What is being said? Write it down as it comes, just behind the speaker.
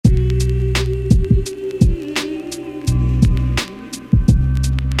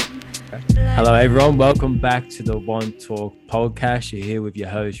Hello, everyone. Welcome back to the One Talk podcast. You're here with your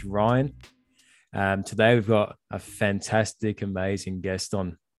host, Ryan. Today, we've got a fantastic, amazing guest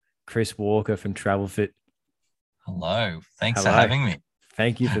on, Chris Walker from TravelFit. Hello. Thanks Hello. for having me.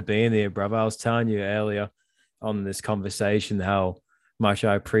 Thank you for being there, brother. I was telling you earlier on this conversation how much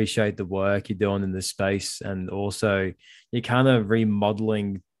I appreciate the work you're doing in this space. And also, you're kind of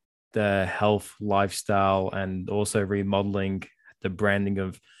remodeling the health lifestyle and also remodeling the branding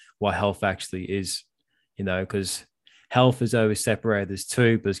of what health actually is, because health is always separated as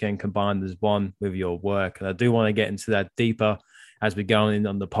two, but it's getting combined as one with your work. And I do want to get into that deeper as we go in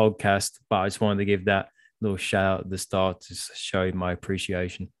on the podcast, but I just wanted to give that little shout out at the start to show my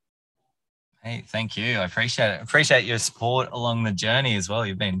appreciation. Hey, thank you. I appreciate it. Appreciate your support along the journey as well.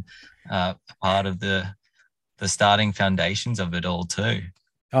 You've been part of the starting foundations of it all too.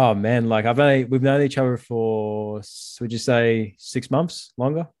 Oh man, like we've known each other for, would you say 6 months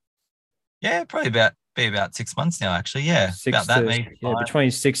longer? Yeah, probably about 6 months now, actually. Yeah, about that. Maybe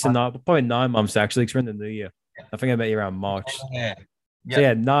between 6 and 9, probably 9 months actually, because we're in the new year. I think I met you around March. Yeah. So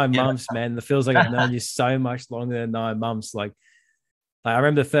yeah, 9 months, man. It feels like I've known you so much longer than 9 months. Like I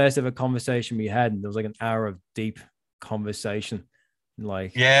remember the first ever conversation we had, and there was like an hour of deep conversation.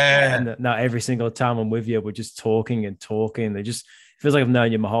 Like, yeah. And now every single time I'm with you, we're just talking and talking. It just feels like I've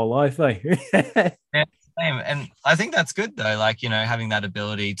known you my whole life, eh? Yeah, same. And I think that's good though. Like, having that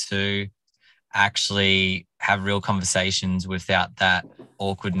ability to actually have real conversations without that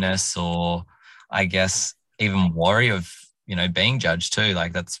awkwardness or I guess even worry of, being judged too.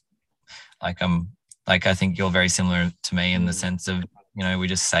 Like that's like I think you're very similar to me in the sense of, we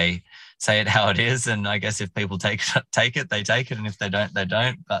just say it how it is. And I guess if people take it, they take it. And if they don't, they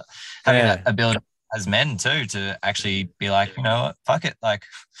don't. But having that ability as men too, to actually be like, what, fuck it. Like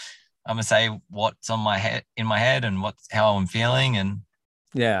I'm gonna say what's in my head and how I'm feeling. And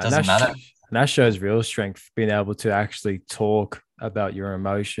it doesn't matter. And that shows real strength, being able to actually talk about your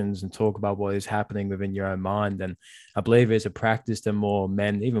emotions and talk about what is happening within your own mind. And I believe it's a practice that more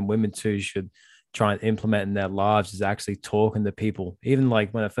men, even women too, should try and implement in their lives, is actually talking to people. Even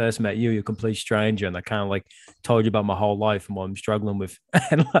like when I first met you, you're a complete stranger, and I kind of like told you about my whole life and what I'm struggling with.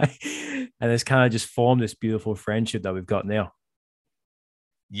 and it's kind of just formed this beautiful friendship that we've got now.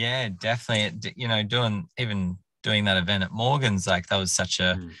 Yeah, definitely. Doing that event at Morgan's, like that was such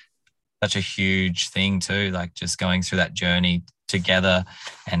a huge thing too. Like just going through that journey together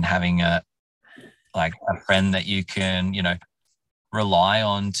and having a friend that you can, rely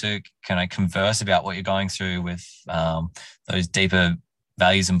on to kind of converse about what you're going through with those deeper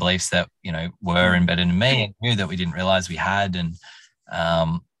values and beliefs that, were embedded in me and knew that we didn't realize we had. And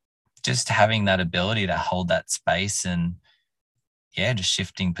just having that ability to hold that space and just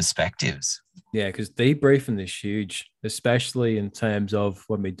shifting perspectives. Yeah, because debriefing is huge, especially in terms of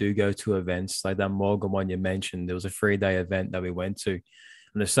when we do go to events like that Morgan one you mentioned. There was a 3-day event that we went to, and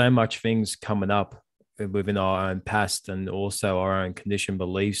there's so much things coming up within our own past and also our own conditioned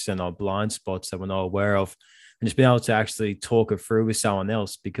beliefs and our blind spots that we're not aware of, and just being able to actually talk it through with someone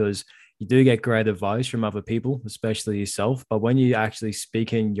else, because you do get great advice from other people, especially yourself. But when you actually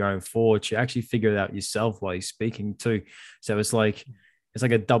speak in your own thoughts, you actually figure it out yourself while you're speaking too. So it's like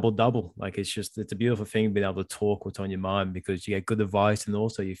a double. Like it's a beautiful thing being able to talk what's on your mind, because you get good advice and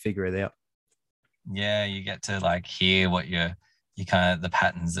also you figure it out. Yeah, you get to like hear what you kind of the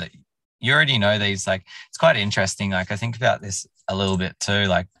patterns that you already know. These, like, it's quite interesting. Like I think about this a little bit too.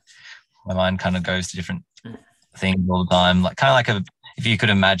 Like my mind kind of goes to different things all the time. Like kind of like if you could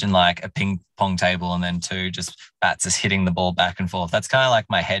imagine like a ping pong table and then two just bats just hitting the ball back and forth. That's kind of like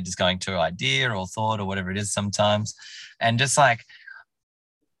my head just going to an idea or thought or whatever it is sometimes. And just like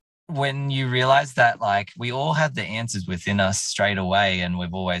when you realize that like we all have the answers within us straight away and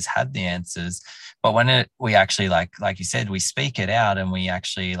we've always had the answers, but when we actually like you said, we speak it out and we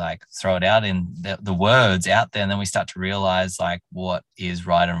actually like throw it out in the words out there, and then we start to realize like what is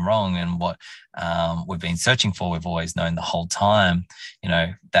right and wrong and what we've been searching for, we've always known the whole time.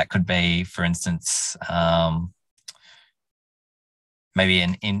 That could be, for instance, maybe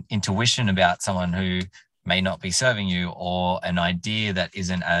an intuition about someone who may not be serving you, or an idea that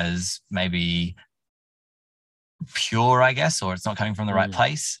isn't as maybe pure, I guess, or it's not coming from the right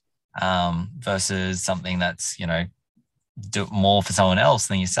place, versus something that's, do more for someone else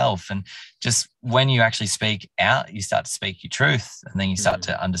than yourself. And just when you actually speak out, you start to speak your truth, and then you start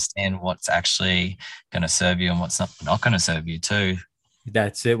to understand what's actually going to serve you and what's not going to serve you too.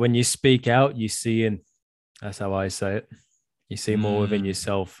 That's it. When you speak out, you see, and that's how I say it. You see more within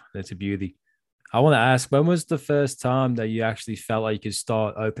yourself. That's a beauty. I want to ask, when was the first time that you actually felt like you could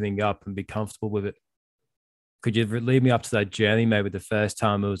start opening up and be comfortable with it? Could you lead me up to that journey? Maybe the first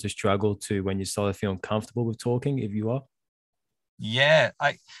time it was a struggle to when you started feeling comfortable with talking, if you are. Yeah,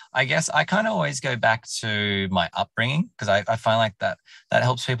 I guess I kind of always go back to my upbringing because I find like that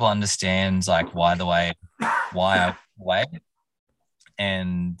helps people understand like why I way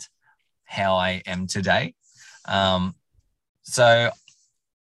and how I am today. Um, so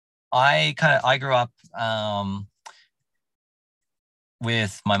I grew up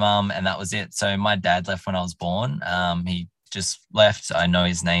with my mum, and that was it. So my dad left when I was born. He just left. I know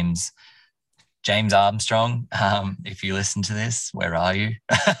his name's James Armstrong. If you listen to this, where are you?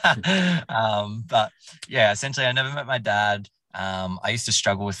 But yeah, essentially, I never met my dad. I used to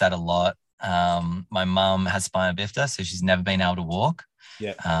struggle with that a lot. My mum has spina bifida, so she's never been able to walk.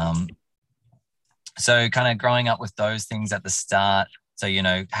 Yeah. So kind of growing up with those things at the start. So,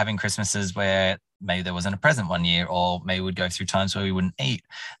 having Christmases where maybe there wasn't a present one year, or maybe we'd go through times where we wouldn't eat.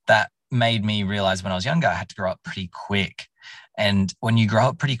 That made me realize when I was younger, I had to grow up pretty quick. And when you grow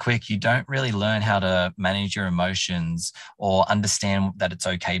up pretty quick, you don't really learn how to manage your emotions or understand that it's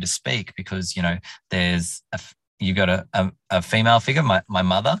okay to speak because, there's you got a female figure, my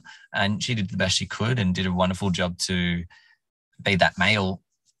mother, and she did the best she could and did a wonderful job to be that male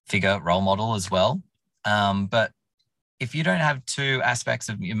figure role model as well. But if you don't have two aspects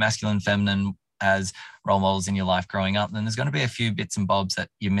of your masculine and feminine as role models in your life growing up, then there's going to be a few bits and bobs that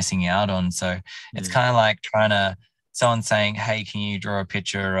you're missing out on. So it's kind of like someone saying, hey, can you draw a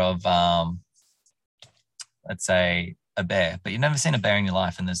picture of, let's say, a bear, but you've never seen a bear in your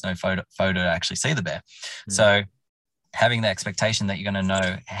life and there's no photo to actually see the bear. So having the expectation that you're going to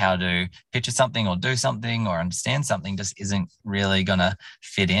know how to picture something or do something or understand something just isn't really going to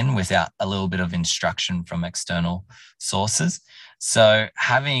fit in without a little bit of instruction from external sources. So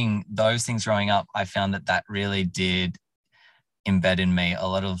having those things growing up, I found that really did embed in me a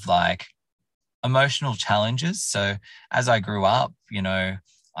lot of like emotional challenges. So as I grew up,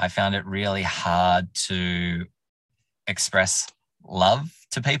 I found it really hard to express love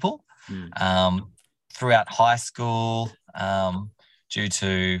to people. Throughout high school, due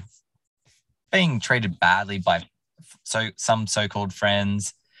to being treated badly by some so-called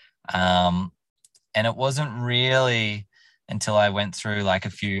friends. And it wasn't really until I went through like a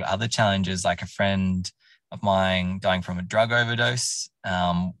few other challenges, like a friend of mine dying from a drug overdose,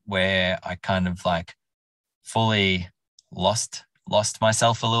 where I kind of like fully lost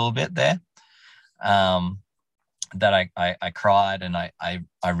myself a little bit there. That I cried and I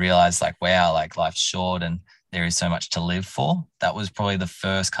realized like, wow, like life's short and there is so much to live for. That was probably the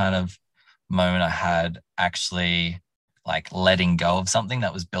first kind of moment I had actually like letting go of something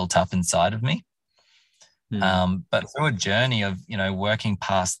that was built up inside of me. But through a journey of, working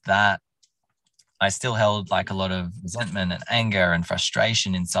past that, I still held like a lot of resentment and anger and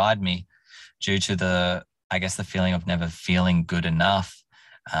frustration inside me due to the feeling of never feeling good enough.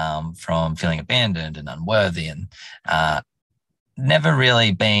 From feeling abandoned and unworthy and never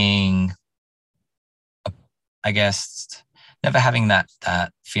really being, never having that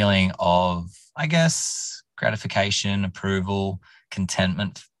feeling of, gratification, approval,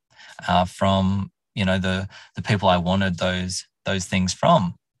 contentment from, the people I wanted those things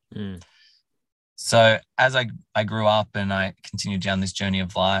from. So as I grew up and I continued down this journey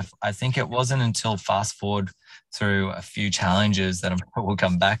of life, I think it wasn't until fast forward through a few challenges that we'll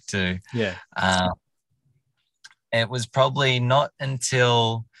come back to. Yeah. It was probably not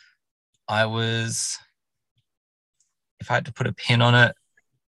until I was, if I had to put a pin on it,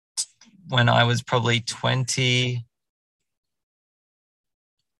 when I was probably 23,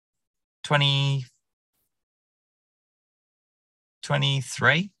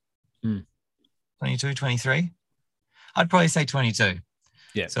 22, 23. I'd probably say 22.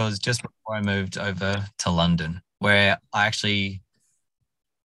 Yeah. So it was just before I moved over to London, where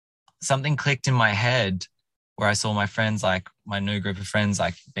something clicked in my head where I saw my friends, like my new group of friends,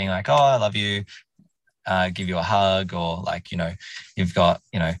 like being like, oh, I love you, give you a hug, or like, you've got,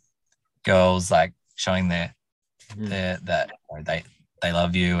 girls like showing that they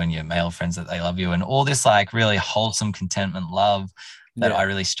love you, and your male friends that they love you, and all this like really wholesome contentment love that I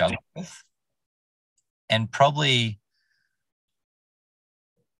really struggled with. And probably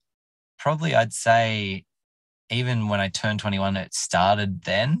I'd say even when I turned 21, it started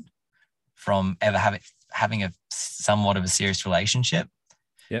then from ever having a somewhat of a serious relationship.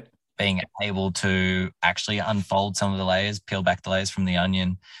 Yep. Being able to actually unfold some of the layers, peel back the layers from the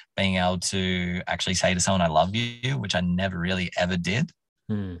onion, being able to actually say to someone, I love you, which I never really ever did.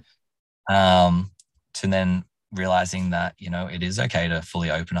 To then realizing that, it is okay to fully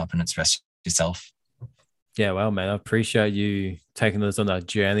open up and express yourself. Yeah, well, man, I appreciate you taking us on that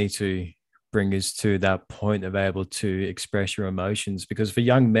journey to bring us to that point of able to express your emotions. Because for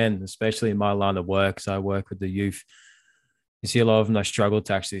young men, especially in my line of work, as I work with the youth, you see a lot of them that struggle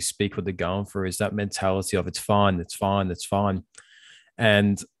to actually speak what they're going through, is that mentality of it's fine, it's fine, it's fine.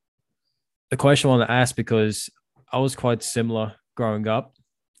 And the question I want to ask, because I was quite similar growing up.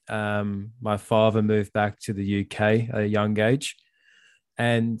 My father moved back to the UK at a young age.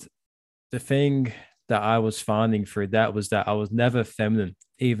 And the thing that I was finding through that was that I was never feminine,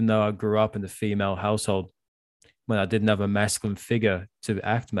 even though I grew up in a female household when I didn't have a masculine figure to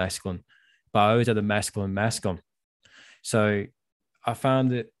act masculine, but I always had a masculine mask on. So I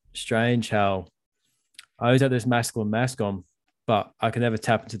found it strange how I always had this masculine mask on, but I could never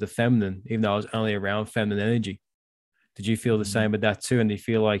tap into the feminine, even though I was only around feminine energy. Did you feel the same with that too? And do you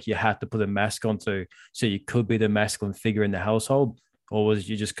feel like you had to put a mask on to so you could be the masculine figure in the household, or was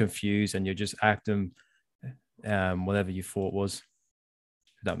you just confused and you're just acting whatever you thought was?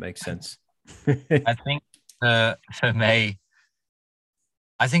 If that makes sense. I think for me,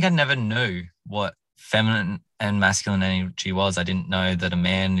 I think I never knew what feminine and masculine energy was. I didn't know that a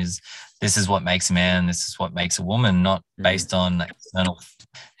man this is what makes a man, this is what makes a woman, not based on external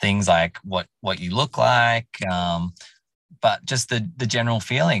things like what you look like, but just the general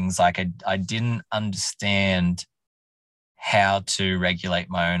feelings. Like I didn't understand how to regulate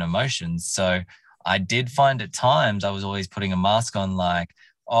my own emotions. So I did find at times I was always putting a mask on, like,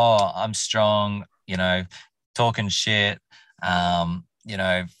 oh, I'm strong, talking shit,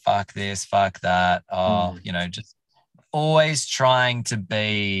 fuck this, fuck that. Oh, just always trying to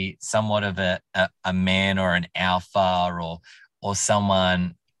be somewhat of a man or an alpha or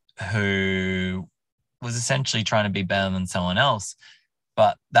someone who was essentially trying to be better than someone else.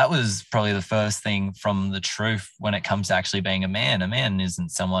 But that was probably the first thing from the truth when it comes to actually being a man. A man isn't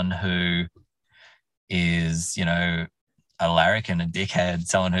someone who is, a larrikin, a dickhead,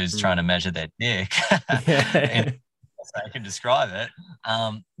 someone who's trying to measure their dick. And I can describe it.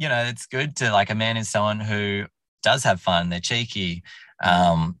 It's good to, like, a man is someone who does have fun. They're cheeky.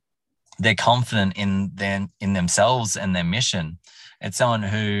 They're confident in themselves and their mission. It's someone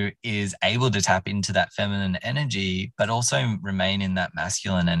who is able to tap into that feminine energy, but also remain in that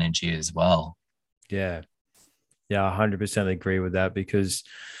masculine energy as well. Yeah. Yeah, 100% agree with that, because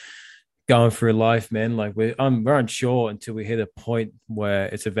going through life, man, like we're unsure until we hit a point where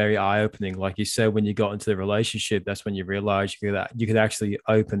it's a very eye-opening. Like you said, when you got into the relationship, that's when you realize you could actually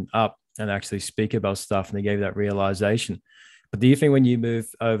open up and actually speak about stuff, and they gave that realization. But do you think when you move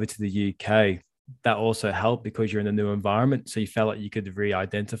over to the UK, that also helped because you're in a new environment, so you felt like you could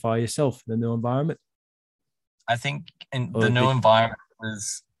re-identify yourself in the new environment? I think the new environment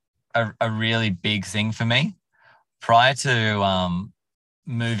was a really big thing for me. Prior to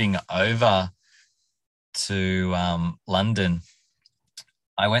moving over to London,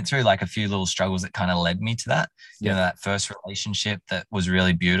 I went through like a few little struggles that kind of led me to that. That first relationship that was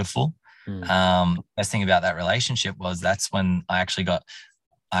really beautiful. Best thing about that relationship was that's when I actually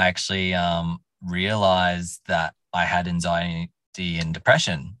realized that I had anxiety and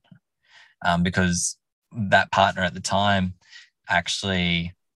depression, because that partner at the time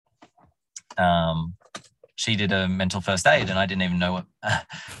actually she did a mental first aid, and I didn't even know what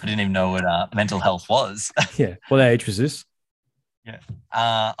mental health was. Yeah. What age was this? Yeah.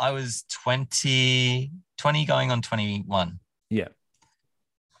 I was 20 going on 21. Yeah.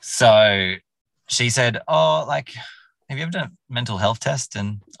 So she said, oh, like, have you ever done a mental health test?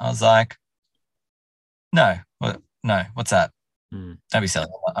 And I was like, no. No, what's that? Don't be silly.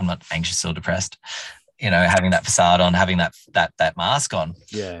 I'm not anxious or depressed. Having that facade on, having that mask on.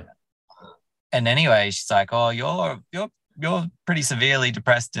 Yeah. And anyway, she's like, oh, you're pretty severely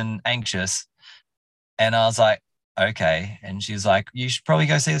depressed and anxious. And I was like, okay. And she's like, you should probably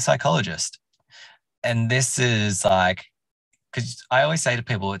go see a psychologist. And this is like, because I always say to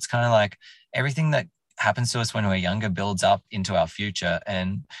people, it's kind of like everything that happens to us when we're younger builds up into our future.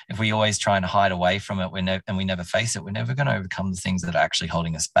 And if we always try and hide away from it, and we never face it, we're never going to overcome the things that are actually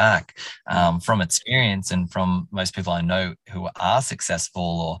holding us back. From experience and from most people I know who are successful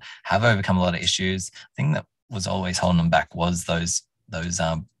or have overcome a lot of issues, the thing that was always holding them back was those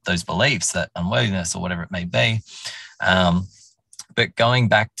beliefs, that unworthiness or whatever it may be. But going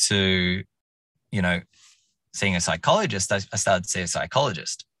back to, seeing a psychologist, I started to see a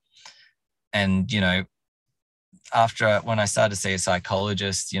psychologist. And, when I started to see a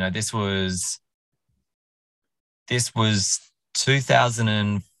psychologist, this was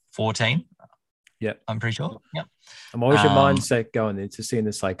 2014. Yeah. I'm pretty sure. Yeah. And what was your mindset going into seeing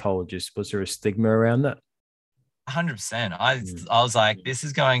a psychologist? Was there a stigma around that? 100%. I was like, this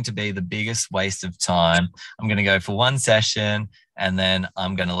is going to be the biggest waste of time. I'm going to go for one session and then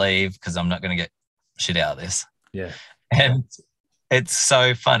I'm going to leave because I'm not going to get shit out of this. Yeah. And it's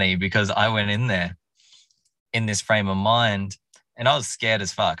so funny because I went in there in this frame of mind and I was scared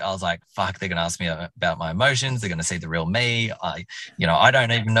as fuck. I was like, fuck, they're going to ask me about my emotions. They're going to see the real me. I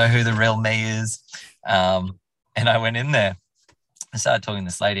don't even know who the real me is. And I went in there. I started talking to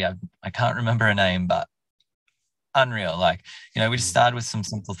this lady. I can't remember her name, but unreal. Like, we just started with some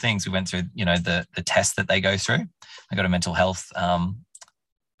simple things. We went through, the test that they go through. I got a mental health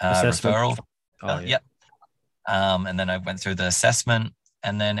referral. Oh, yeah. Yep. And then I went through the assessment,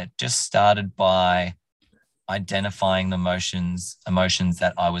 and then it just started by identifying the emotions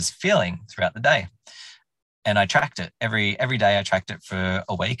that I was feeling throughout the day. And I tracked it every day. I tracked it for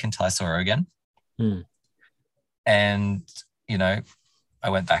a week until I saw her again. And, I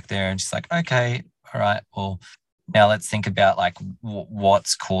went back there and she's like, okay, all right, well, now let's think about like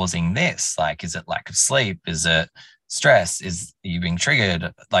what's causing this. Like, is it lack of sleep? Is it stress? Are you being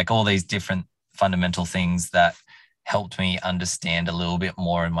triggered? Like all these different fundamental things that helped me understand a little bit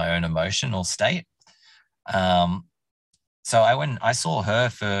more in my own emotional state. So I saw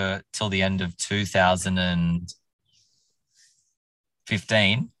her till the end of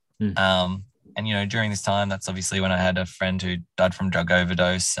 2015. And, during this time, that's obviously when I had a friend who died from drug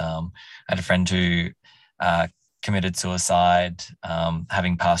overdose. I had a friend who committed suicide,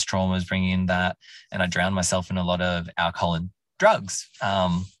 having past traumas, bringing in that. And I drowned myself in a lot of alcohol and drugs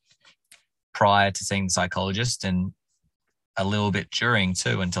prior to seeing the psychologist, and a little bit during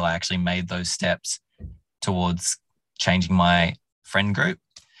too, until I actually made those steps towards changing my friend group,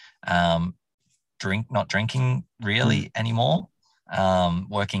 not drinking really anymore,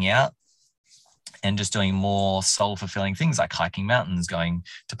 working out, and just doing more soul-fulfilling things like hiking mountains, going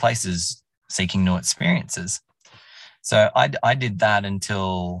to places, seeking new experiences. So I did that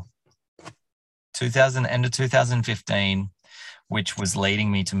until end of 2015, which was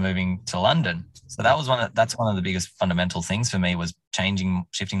leading me to moving to London. So that's one of the biggest fundamental things for me, was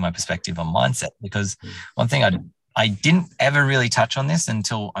shifting my perspective on mindset. Because one thing I didn't ever really touch on this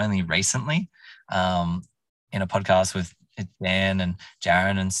until only recently, in a podcast with Dan and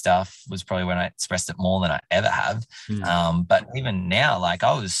Jaron and stuff, was probably when I expressed it more than I ever have. But even now, like,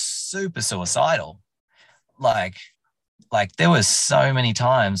 I was super suicidal. Like there was so many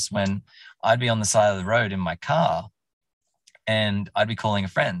times when I'd be on the side of the road in my car and I'd be calling a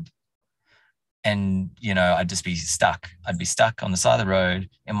friend, and, I'd just be stuck. I'd be stuck on the side of the road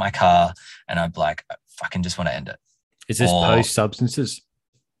in my car, and I'd be like, I fucking just want to end it. Is this post substances?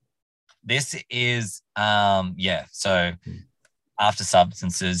 This is, So after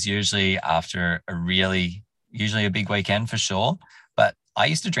substances, usually after usually a big weekend for sure. But I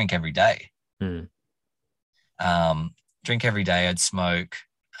used to drink every day. Drink every day. I'd smoke,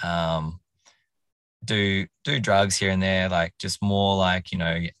 do drugs here and there, like just more like,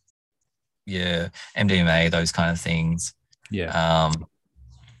 MDMA, those kind of things. Yeah.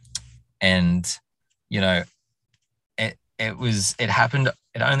 And,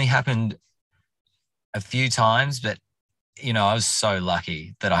 it only happened a few times, but, I was so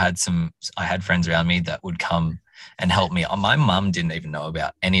lucky that I had friends around me that would come and help me. My mum didn't even know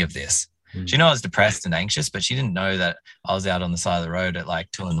about any of this. She knew I was depressed and anxious, but she didn't know that I was out on the side of the road at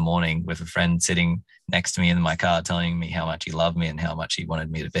like 2 a.m. with a friend sitting next to me in my car, telling me how much he loved me and how much he wanted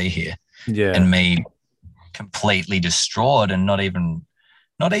me to be here. Yeah. And me completely distraught and not even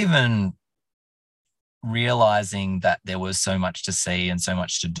realizing that there was so much to see and so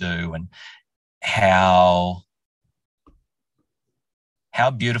much to do, and how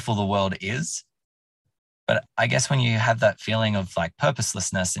beautiful the world is. But I guess when you have that feeling of like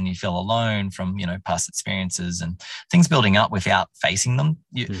purposelessness and you feel alone from, past experiences and things building up without facing them,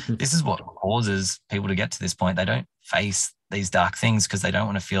 this is what causes people to get to this point. They don't face these dark things because they don't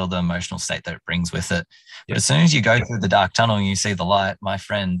want to feel the emotional state that it brings with it. But as soon as you go through the dark tunnel and you see the light, my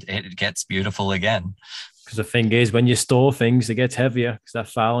friend, it gets beautiful again. Because the thing is, when you store things, it gets heavier, because that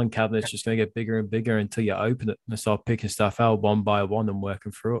filing cabinet's just going to get bigger and bigger until you open it and start picking stuff out one by one and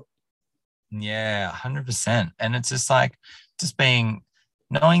working through it. Yeah, 100%. And it's just like,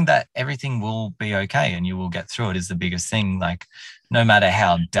 knowing that everything will be okay and you will get through it is the biggest thing. Like, no matter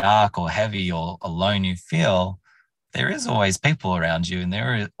how dark or heavy or alone you feel, there is always people around you, and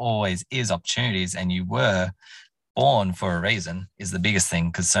there always is opportunities, and you were born for a reason is the biggest thing,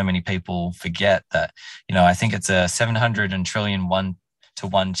 because so many people forget that, I think it's a 700 trillion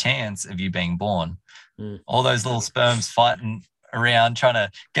 1-to-1 chance of you being born. All those little sperms fighting around trying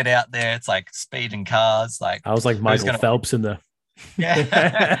to get out there. It's like speed in cars. Like, I was like Michael Phelps in there.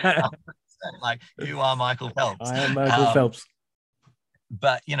 Yeah. Like you are Michael Phelps. I am Michael Phelps.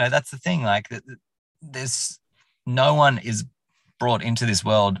 But that's the thing. Like there's no one is brought into this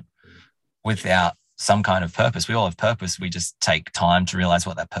world without some kind of purpose. We all have purpose. We just take time to realize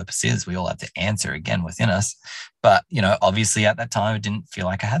what that purpose is. We all have the answer again within us. But, obviously at that time, I didn't feel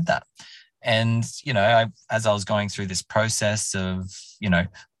like I had that. And, as I was going through this process of,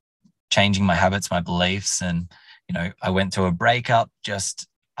 changing my habits, my beliefs, and, I went through a breakup just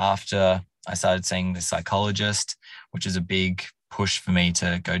after I started seeing the psychologist, which is a big push for me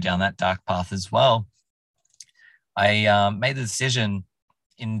to go down that dark path as well. I made the decision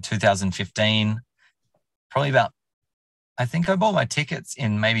in 2015, I think I bought my tickets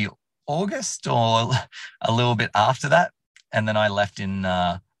in maybe August or a little bit after that. And then I left in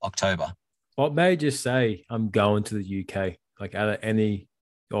October. What made you say, I'm going to the UK? Like out of any,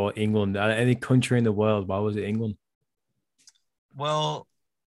 or England, out of any country in the world, why was it England? Well,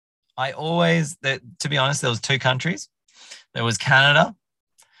 to be honest, there was two countries. There was Canada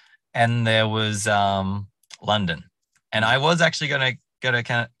and there was London. And I was actually going to go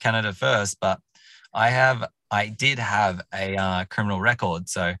to Canada first, but I did have a criminal record.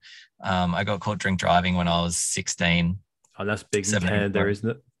 So I got caught drink driving when I was 16. Oh, that's big in Canada, isn't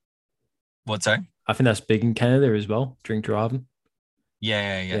it? What's that? I think that's big in Canada as well, drink driving.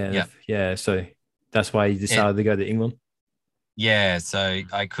 Yeah. So that's why you decided to go to England. Yeah, so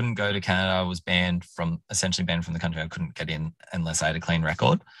I couldn't go to Canada. I was essentially banned from the country. I couldn't get in unless I had a clean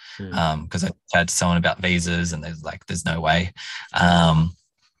record, because I chatted to someone about visas, and there's no way.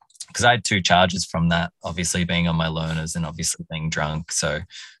 Because I had two charges from that, obviously being on my learners and obviously being drunk. So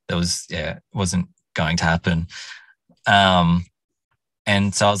it wasn't going to happen.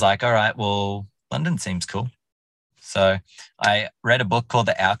 And so I was like, all right, well, London seems cool. So I read a book called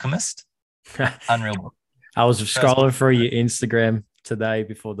The Alchemist, unreal book. I was scrolling through your Instagram today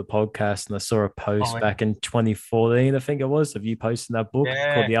before the podcast, and I saw a post back in 2014, I think it was, of you posting that book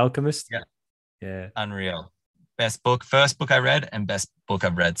called The Alchemist. Yeah. Unreal. Best book, first book I read, and best book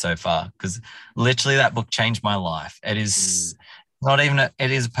I've read so far, because literally that book changed my life. It is not even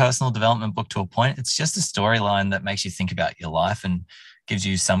it is a personal development book to a point. It's just a storyline that makes you think about your life and gives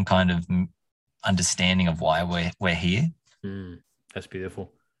you some kind of understanding of why we're here. That's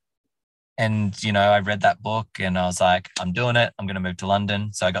beautiful. And, I read that book and I was like, I'm doing it. I'm going to move to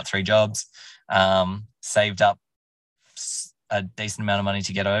London. So I got 3 jobs, saved up a decent amount of money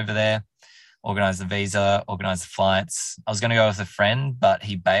to get over there, organized the visa, organized the flights. I was going to go with a friend, but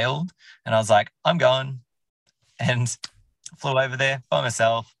he bailed. And I was like, I'm going. And flew over there by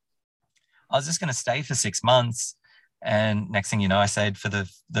myself. I was just going to stay for 6 months. And next thing you know, I stayed for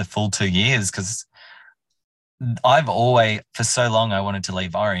the full 2 years, because I've always, for so long, I wanted to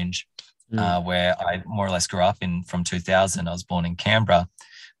leave Orange. Where I more or less grew up from 2000. I was born in Canberra,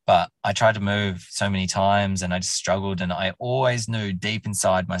 but I tried to move so many times and I just struggled. And I always knew deep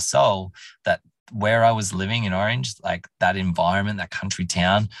inside my soul that where I was living in Orange, like that environment, that country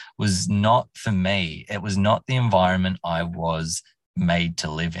town, was not for me. It was not the environment I was made to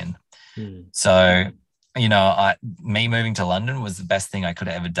live in. So, me moving to London was the best thing I could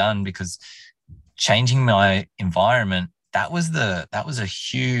have ever done, because changing my environment, that was the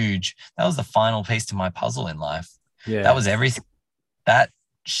final piece to my puzzle in life. Yeah. That was everything. That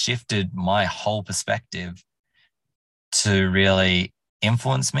shifted my whole perspective to really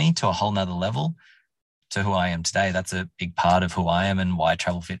influence me to a whole nother level to who I am today. That's a big part of who I am and why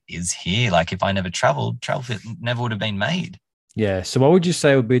Travel Fit is here. Like if I never traveled, Travel Fit never would have been made. Yeah. So what would you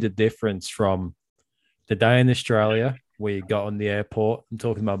say would be the difference from the day in Australia where you got on the airport? I'm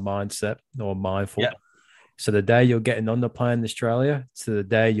talking about mindset or mindful. Yeah. So the day you're getting on the plane in Australia to the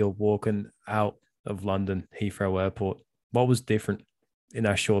day you're walking out of London Heathrow Airport, what was different in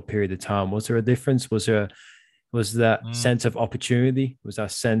that short period of time? Was there a difference? Was that sense of opportunity? Was that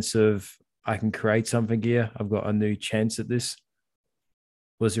sense of I can create something here? I've got a new chance at this.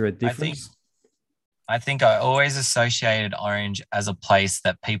 Was there a difference? I think I always associated Orange as a place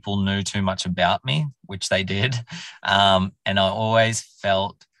that people knew too much about me, which they did. And I always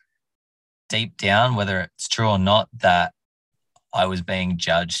felt deep down, whether it's true or not, that I was being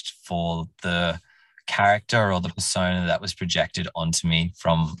judged for the character or the persona that was projected onto me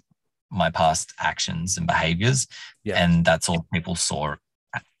from my past actions and behaviors. Yeah. And that's all people saw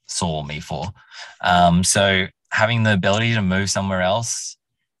me for. So having the ability to move somewhere else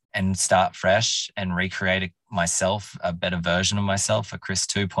and start fresh and recreate myself, a better version of myself, a Chris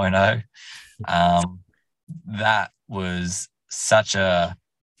 2.0, that was such a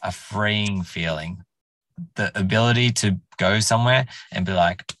freeing feeling. The ability to go somewhere and be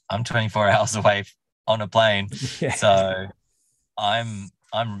like, I'm 24 hours away on a plane. Yeah. So I'm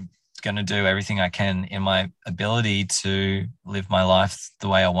going to do everything I can in my ability to live my life the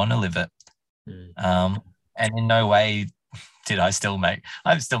way I want to live it. And in no way I've still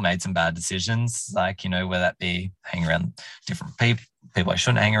made some bad decisions, like, whether that be hang around different people I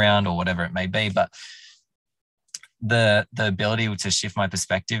shouldn't hang around or whatever it may be. But the ability to shift my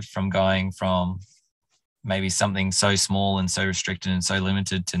perspective from going from maybe something so small and so restricted and so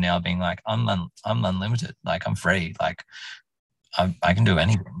limited to now being like, I'm unlimited. Like, I'm free. Like, I can do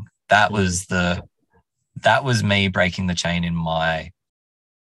anything. That was me breaking the chain in my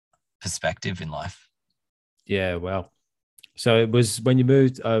perspective in life. Yeah, well, so it was when you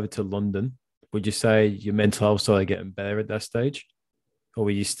moved over to London, would you say your mental health started getting better at that stage? Or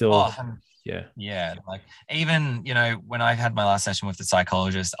were you still, yeah. Yeah. Like, even, when I had my last session with the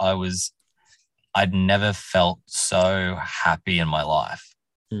psychologist, I'd never felt so happy in my life.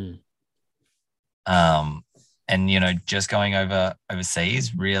 And, just going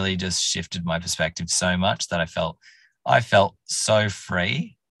overseas really just shifted my perspective so much that I felt so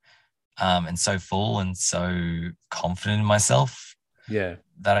free, and so full and so confident in myself. Yeah.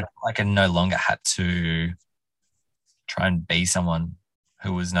 That I no longer had to try and be someone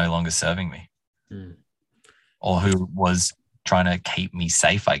who was no longer serving me, or who was trying to keep me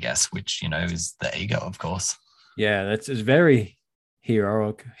safe, I guess, which, is the ego, of course. Yeah, it's very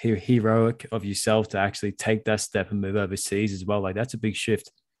heroic of yourself to actually take that step and move overseas as well. Like, that's a big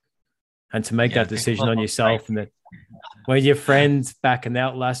shift. And to make that decision on yourself, and then when your friends backing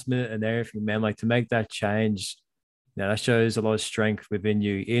out last minute and everything, man, like, to make that change, that shows a lot of strength within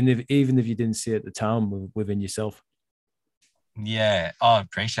you, even if you didn't see it at the time within yourself. Yeah. Oh, I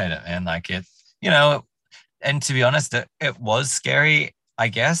appreciate it, man. Like, it, and to be honest, it was scary, I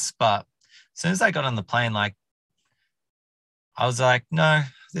guess. But as soon as I got on the plane, like, I was like, no,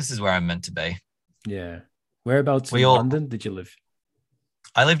 this is where I'm meant to be. Yeah. Whereabouts in London did you live?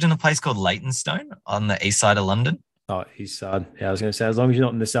 I lived in a place called Leytonstone on the east side of London. Oh, east side. Yeah, I was going to say, as long as you're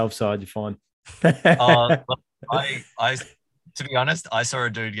not on the south side, you're fine. I, to be honest, I saw a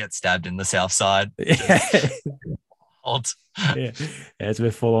dude get stabbed in the south side. Yeah. Yeah, it's a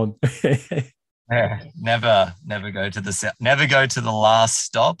bit full on. Yeah, never go to the never go to the last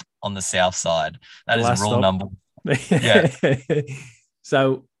stop on the south side. That is rule number. Yeah.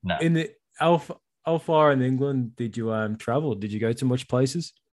 So, how far in England did you travel? Did you go to much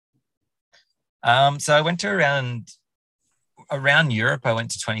places? So I went to around Europe. I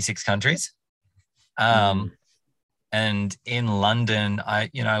went to 26 countries. And in London,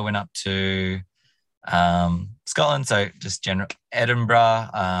 I went up to Scotland, so just general Edinburgh.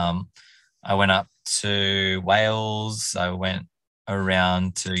 I went up to Wales. I went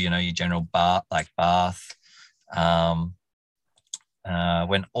around to your general Bath, like Bath.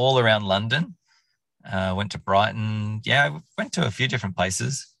 Went all around London. Went to Brighton. Yeah, I went to a few different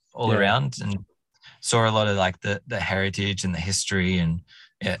places all around and saw a lot of like the heritage and the history. And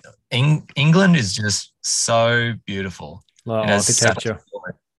yeah, England is just so beautiful. Architecture.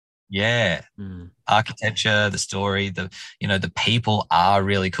 Architecture, the story, the people are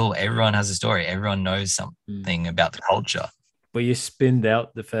really cool. Everyone has a story. Everyone knows something about the culture. But you spinned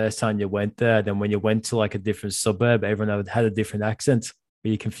out the first time you went there. Then when you went to like a different suburb, everyone had a different accent. Were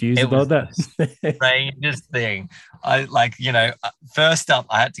you confused about that? Strangest thing. First up,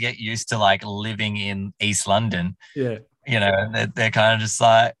 I had to get used to like living in East London. Yeah. They're kind of just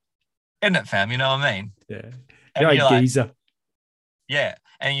like, isn't it, fam? You know what I mean? Yeah. You're like geezer. Yeah.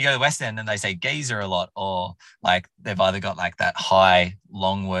 And you go to the West End and they say geezer a lot, or like they've either got like that high,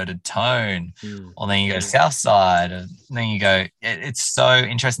 long worded tone, or then you go South Side, and then you go, it's so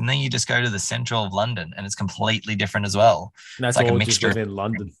interesting. Then you just go to the central of London and it's completely different as well. And that's like all a mixture just within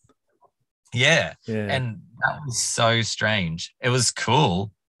London. Yeah. And that was so strange. It was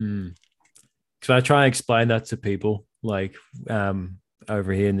cool. So I try and explain that to people like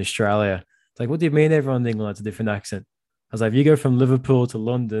over here in Australia. It's like, what do you mean everyone in England has a different accent? I was like, if you go from Liverpool to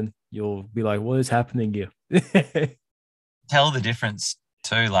London, you'll be like, what is happening here? Tell the difference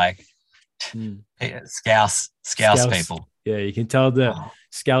too, like Scouse people. Yeah, you can tell that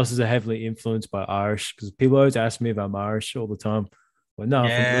Scousers are heavily influenced by Irish, because people always ask me if I'm Irish all the time. Well, no,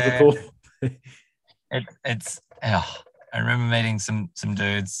 I'm from Liverpool. I remember meeting some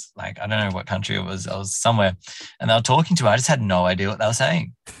dudes, like, I don't know what country it was. I was somewhere and they were talking to me. I just had no idea what they were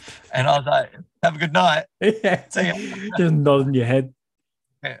saying. And I was like, have a good night. Yeah. So, just nodding your head.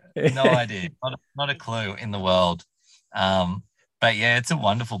 No idea. Not a clue in the world. But yeah, it's a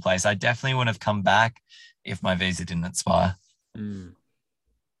wonderful place. I definitely wouldn't have come back if my visa didn't expire.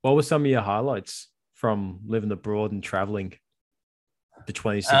 What were some of your highlights from living abroad and traveling to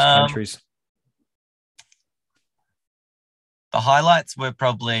 26 countries? The highlights were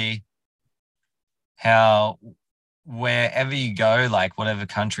probably how wherever you go, like whatever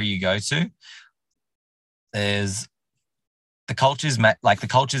country you go to, there's the cultures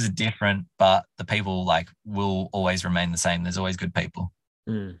are different, but the people like will always remain the same. There's always good people.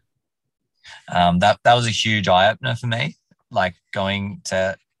 Mm. That was a huge eye opener for me, like going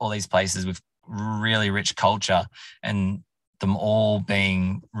to all these places with really rich culture and them all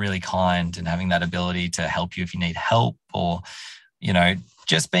being really kind and having that ability to help you if you need help, or, you know,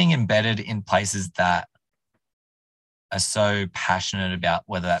 just being embedded in places that are so passionate about,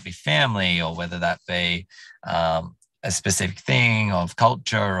 whether that be family or whether that be a specific thing of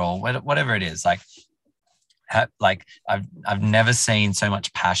culture or whatever it is. Like I've never seen so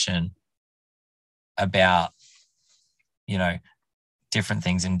much passion about, you know, different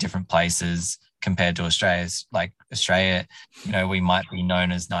things in different places compared to Australia, you know, we might be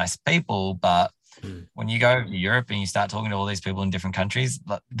known as nice people, but when you go to Europe and you start talking to all these people in different countries,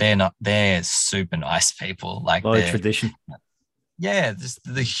 they're super nice people. Like, A lot of tradition. Yeah, just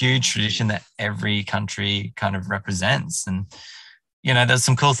the huge tradition that every country kind of represents. And, you know, there's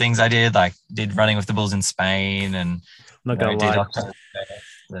some cool things I did running with the bulls in Spain, and I'm not gonna did lie.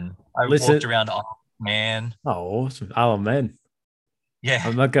 and I walked around Isle of Man. Oh, awesome. Oh, man. Yeah.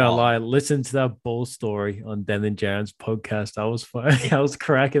 I'm not gonna lie. Listen to that bull story on Dan and Jaren's podcast. I was funny. I was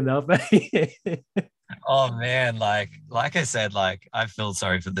cracking up. Oh man, like I said, like I feel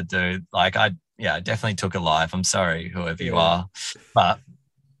sorry for the dude. Like I definitely took a life. I'm sorry, whoever you are. But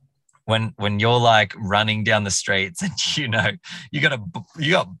when you're like running down the streets and you know you got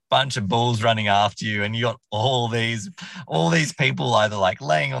a bunch of bulls running after you, and you got all these people either like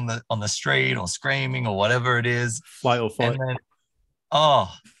laying on the street or screaming or whatever it is. Flight or fight. And then,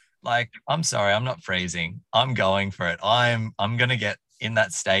 oh, like, I'm sorry, I'm not freezing. I'm going for it. I'm gonna get in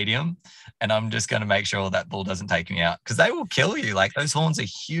that stadium, and I'm just gonna make sure that bull doesn't take me out, because they will kill you. Like, those horns are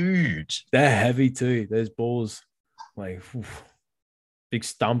huge. They're heavy too. Those bulls, like, oof, big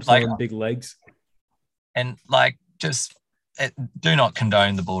stumps Like, on them, big legs. And like, just do not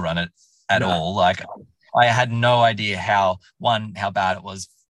condone the bull run at all. Like, I had no idea how bad it was,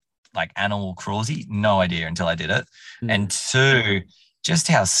 like animal cruelty. No idea until I did it. And two, just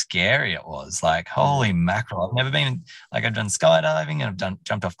how scary it was. Like, holy mackerel. I've never been, like, I've done skydiving and I've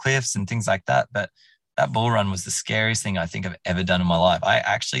jumped off cliffs and things like that. But that bull run was the scariest thing I think I've ever done in my life. I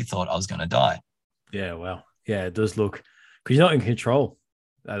actually thought I was going to die. Yeah, well, yeah, it does look, because you're not in control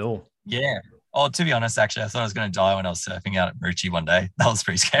at all. Yeah. Oh, to be honest, actually, I thought I was going to die when I was surfing out at Marucci one day. That was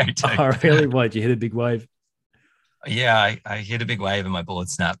pretty scary too. Oh, really? Why, did you hit a big wave? Yeah, I hit a big wave and my board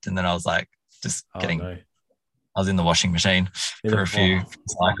snapped, and then I was like, I was in the washing machine for a few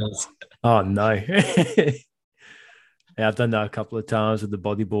cycles. Oh no. Yeah, I've done that a couple of times with the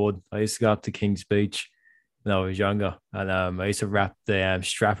bodyboard. I used to go up to Kings Beach when I was younger, and I used to wrap the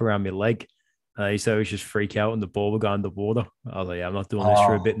strap around my leg. And I used to always just freak out when the ball would go underwater. I was like, yeah, I'm not doing this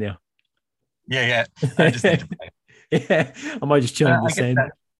for a bit now. Yeah. I just need to play. Yeah, I might just chill in the sand.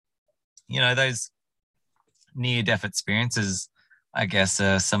 You know, those near-death experiences, I guess,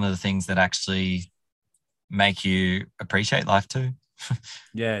 are some of the things that actually make you appreciate life too.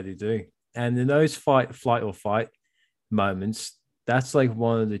 Yeah, they do. And in those flight or fight moments, that's like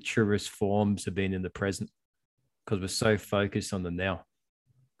one of the truest forms of being in the present, because we're so focused on the now.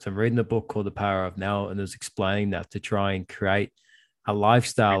 So I'm reading a book called The Power of Now, and it's explaining that to try and create a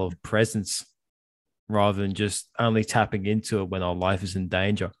lifestyle of presence rather than just only tapping into it when our life is in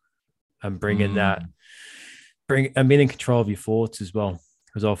danger, and bringing and being in control of your thoughts as well.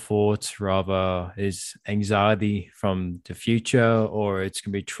 Because our thoughts rather is anxiety from the future, or it's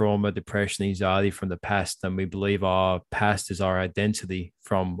going to be trauma, depression, anxiety from the past. And we believe our past is our identity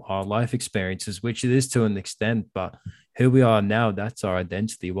from our life experiences, which it is to an extent, but who we are now, that's our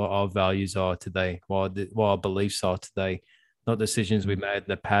identity, what our values are today, what our beliefs are today, not decisions we made in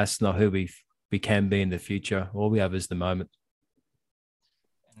the past, not who we can be in the future. All we have is the moment.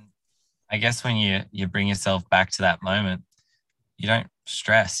 I guess when you bring yourself back to that moment, you don't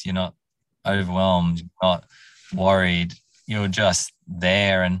stress, you're not overwhelmed, you're not worried, you're just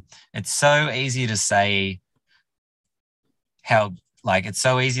there. And it's so easy to say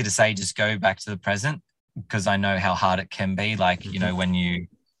just go back to the present, because I know how hard it can be. Like, you know, when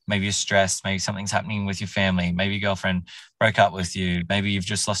maybe you're stressed, maybe something's happening with your family, maybe your girlfriend broke up with you, maybe you've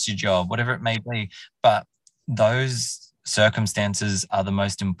just lost your job, whatever it may be. But those circumstances are the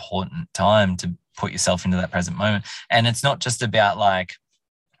most important time to put yourself into that present moment. And it's not just about like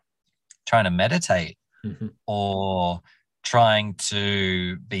trying to meditate or trying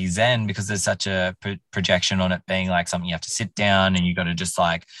to be Zen, because there's such a projection on it being like something you have to sit down and you got to just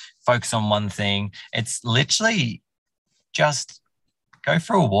like focus on one thing. It's literally just go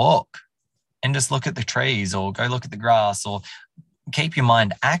for a walk, and just look at the trees or go look at the grass or keep your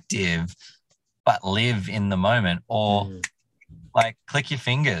mind active, but live in the moment. Or like click your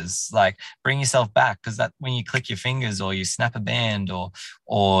fingers, like bring yourself back, because that when you click your fingers or you snap a band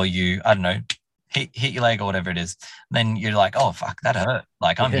or you, I don't know, hit your leg or whatever it is, then you're like, oh fuck, that hurt.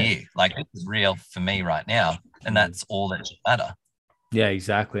 Like I'm here. Like this is real for me right now. And that's all that should matter. Yeah,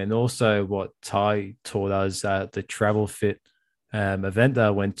 exactly. And also what Ty taught us at the Travel Fit event that I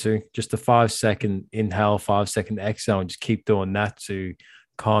went to, just a 5 second inhale, 5 second exhale, and just keep doing that to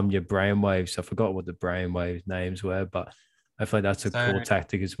calm your brain waves. I forgot what the brain waves names were, but I feel like that's a cool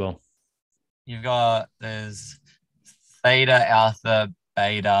tactic as well. You've got, there's theta, alpha,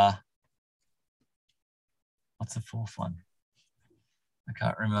 beta. What's the fourth one? I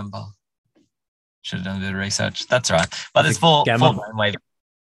can't remember. Should have done a bit of research. That's right. But there's four brainwave.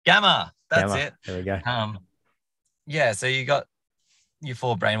 Gamma. That's it. There we go. Yeah. So you got your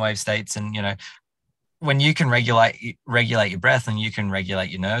 4 brainwave states, and when you can regulate your breath, and you can regulate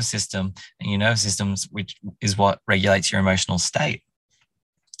your nervous system, and your nervous system's which is what regulates your emotional state.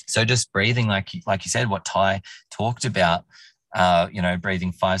 So just breathing, like you said, what Ty talked about,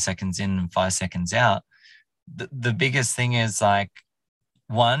 breathing 5 seconds in and 5 seconds out. The biggest thing is like,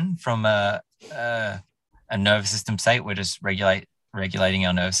 one, from a nervous system state, we're just regulating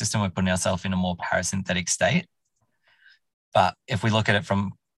our nervous system. We're putting ourselves in a more parasympathetic state. But if we look at it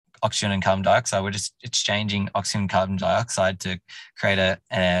from oxygen and carbon dioxide, we're just exchanging oxygen and carbon dioxide to create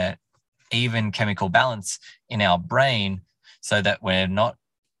a even chemical balance in our brain, so that we're not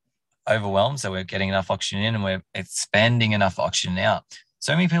overwhelmed. So we're getting enough oxygen in and we're expanding enough oxygen out.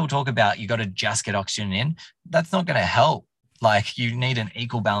 So many people talk about you got to just get oxygen in. That's not going to help. Like you need an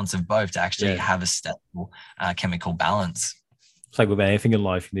equal balance of both to actually have a stable chemical balance. It's like with anything in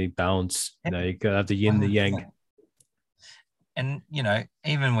life, you need balance. You got to have the yin, the yang. And,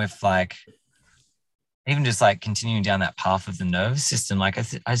 even with even just like continuing down that path of the nervous system, like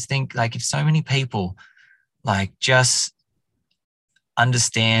I think like if so many people like just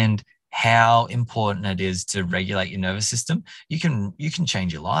understand how important it is to regulate your nervous system, you can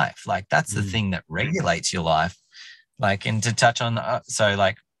change your life. Like that's the thing that regulates your life. Like, and to touch on, so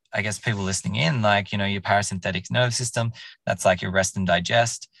like, I guess people listening in, like, your parasympathetic nervous system, that's like your rest and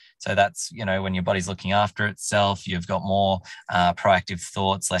digest. So that's, when your body's looking after itself, you've got more proactive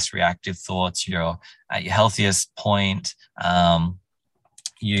thoughts, less reactive thoughts. You're at your healthiest point.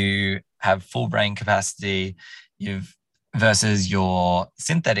 You have full brain capacity. Versus your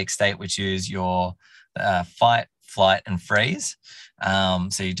synthetic state, which is your fight, flight, and freeze.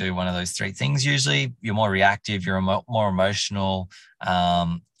 So you do one of those 3 things. Usually you're more reactive, you're more emotional.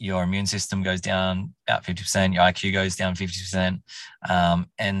 Your immune system goes down about 50%, your IQ goes down 50%.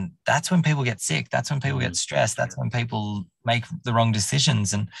 And that's when people get sick. That's when people get stressed. That's when people make the wrong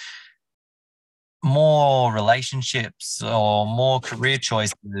decisions. And more relationships or more career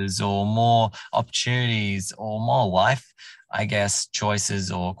choices or more opportunities or more life, I guess,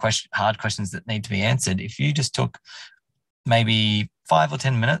 choices or hard questions that need to be answered. If you just took maybe 5 or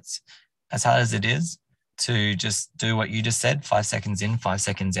 10 minutes, as hard as it is, to just do what you just said, 5 seconds in, 5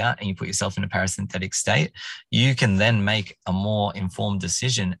 seconds out, and you put yourself in a parasympathetic state, you can then make a more informed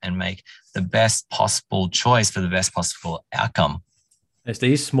decision and make the best possible choice for the best possible outcome. It's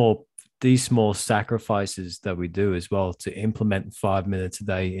these small sacrifices that we do as well to implement 5 minutes a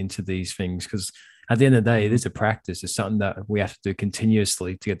day into these things, because at the end of the day, it is a practice. It's something that we have to do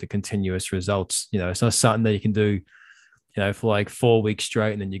continuously to get the continuous results. It's not something that you can do for like 4 weeks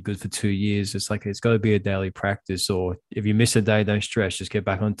straight and then you're good for 2 years. It's like, it's got to be a daily practice, or if you miss a day, don't stress, just get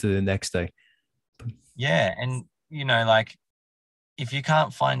back onto the next day. Yeah. And like if you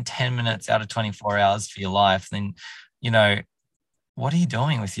can't find 10 minutes out of 24 hours for your life, then what are you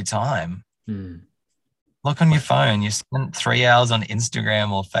doing with your time? Look on your phone. You spent 3 hours on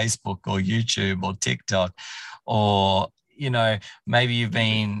Instagram or Facebook or YouTube or TikTok, or, maybe you've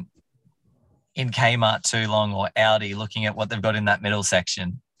been in Kmart too long, or Audi, looking at what they've got in that middle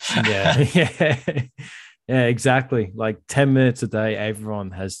section. Yeah, exactly. Like 10 minutes a day,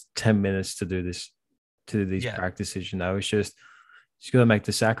 everyone has 10 minutes to do this, to do these practices. It's just got to make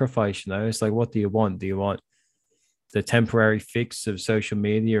the sacrifice. It's like, what do you want? Do you want the temporary fix of social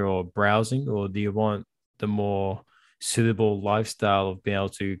media or browsing, or do you want the more suitable lifestyle of being able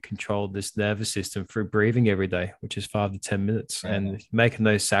to control this nervous system through breathing every day, which is 5 to 10 minutes? And making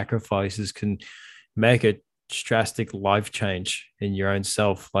those sacrifices can make a drastic life change in your own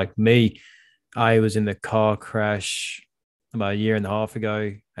self. Like me, I was in a car crash about a year and a half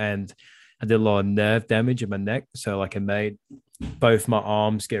ago, and I did a lot of nerve damage in my neck. So like, it made both my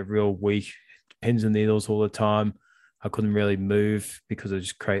arms get real weak, pins and needles all the time. I couldn't really move because it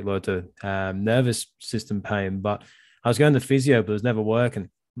just create loads of nervous system pain. But I was going to physio, but it was never working.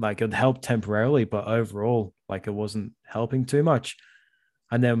 Like it helped temporarily, but overall, like it wasn't helping too much.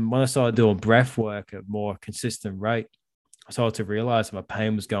 And then when I started doing breath work at more consistent rate, I started to realize my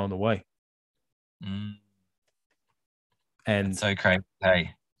pain was going away. Mm, And that's so crazy.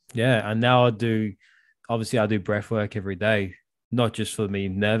 Hey, yeah, and now obviously I do breath work every day, not just for me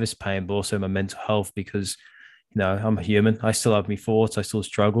nervous pain, but also my mental health because, I'm a human. I still have my thoughts. I still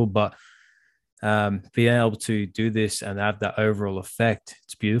struggle, but being able to do this and have that overall effect,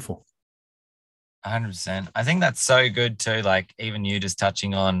 it's beautiful. 100%. I think that's so good too. Like even you just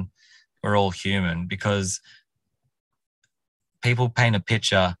touching on, we're all human because people paint a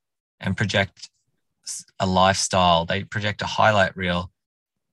picture and project a lifestyle. They project a highlight reel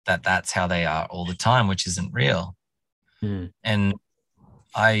that's how they are all the time, which isn't real. Mm. And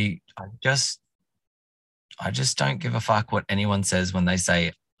I just don't give a fuck what anyone says when they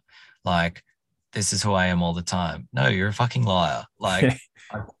say like, this is who I am all the time. No, you're a fucking liar. Like,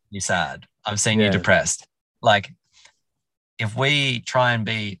 I've seen you sad. I've seen you Yeah. depressed. Like, if we try and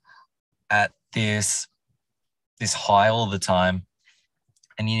be at this high all the time,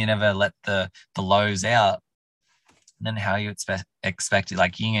 and you never let the lows out, then how you expect it,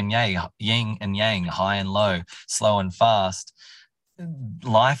 like yin and yang, high and low, slow and fast.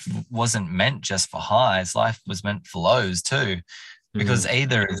 Life wasn't meant just for highs. Life was meant for lows too, because Mm.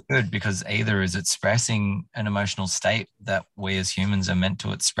 either is good, because either is expressing an emotional state that we as humans are meant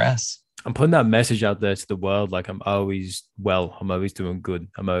to express. I'm putting that message out there to the world like I'm always well, I'm always doing good,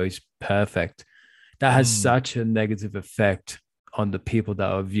 I'm always perfect. That has Mm, such a negative effect on the people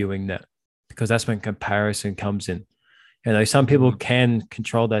that are viewing that because that's when comparison comes in. Some people mm, can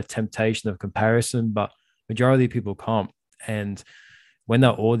control that temptation of comparison, but majority of people can't. And when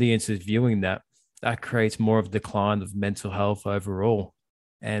that audience is viewing that, that creates more of a decline of mental health overall.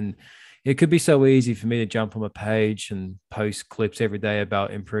 And it could be so easy for me to jump on a page and post clips every day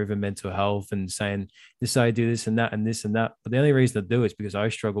about improving mental health and saying this I do this and that and this and that. But the only reason I do it is because I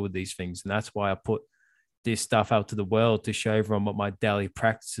struggle with these things. And that's why I put this stuff out to the world to show everyone what my daily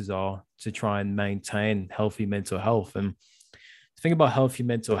practices are to try and maintain healthy mental health. And the thing about healthy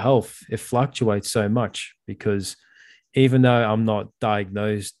mental health, it fluctuates so much because even though I'm not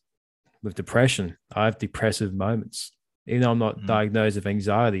diagnosed with depression, I have depressive moments. Even though I'm not mm. diagnosed with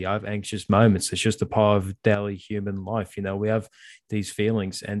anxiety, I have anxious moments. It's just a part of daily human life. We have these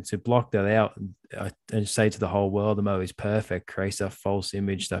feelings, and to block that out and say to the whole world, I'm always perfect, creates that false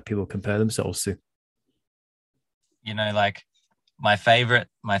image that people compare themselves to. Like my favorite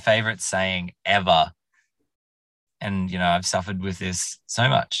saying ever, and I've suffered with this so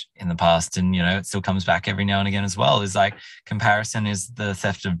much in the past, and it still comes back every now and again as well, is like comparison is the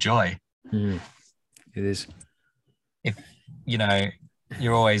theft of joy. Mm, it is. If you know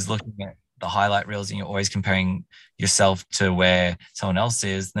you're always looking at the highlight reels and you're always comparing yourself to where someone else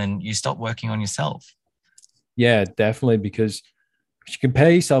is, then you stop working on yourself. Yeah, definitely. Because you compare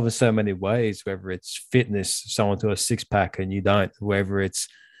yourself in so many ways, whether it's fitness, someone to a six pack and you don't, whether it's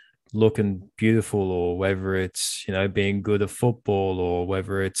looking beautiful or whether it's, being good at football or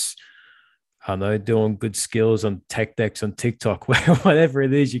whether it's, I don't know, doing good skills on tech decks on TikTok, whatever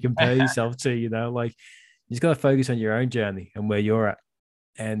it is you compare yourself to, like you just got to focus on your own journey and where you're at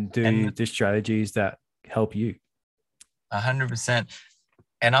and do And the strategies that help you. 100%.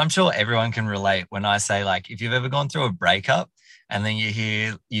 And I'm sure everyone can relate when I say, like, if you've ever gone through a breakup and then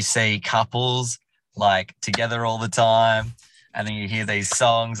you see couples like together all the time, and then you hear these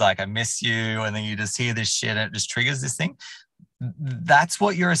songs like I Miss You, and then you just hear this shit and it just triggers this thing. That's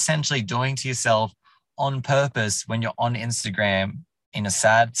what you're essentially doing to yourself on purpose when you're on Instagram in a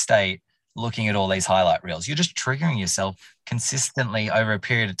sad state looking at all these highlight reels. You're just triggering yourself consistently over a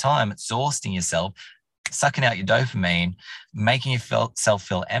period of time, exhausting yourself, sucking out your dopamine, making yourself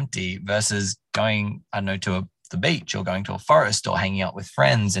feel empty versus going, I don't know, to the beach or going to a forest or hanging out with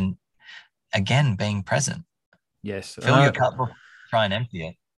friends and again, being present. Yes. Fill your cup before you try and empty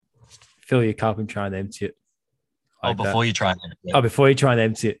it. Fill your cup and try and empty it Or like that. before you try and empty it. Oh, before you try and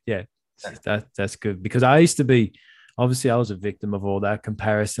empty it. Yeah. That's good because I used to be, obviously I was a victim of all that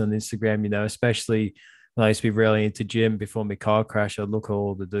comparison on Instagram, especially when I used to be really into gym before my car crash. I'd look at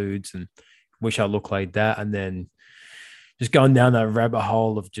all the dudes and wish I looked like that. And then just going down that rabbit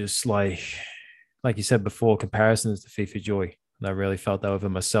hole of just like you said before, comparison is the thief of joy. And I really felt that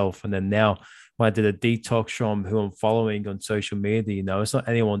within myself. And then now when I did a detox from who I'm following on social media, it's not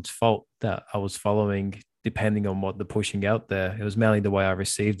anyone's fault that I was following depending on what they're pushing out there. It was mainly the way I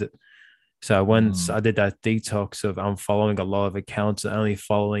received it. So once I did that detox of I'm following a lot of accounts and only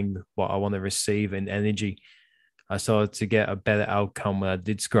following what I want to receive in energy, I started to get a better outcome when I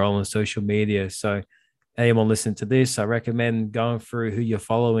did scroll on social media. So anyone listening to this, I recommend going through who you're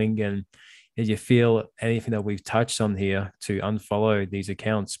following, and if you feel anything that we've touched on here, to unfollow these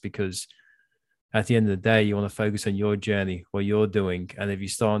accounts, because at the end of the day, you want to focus on your journey, what you're doing. And if you're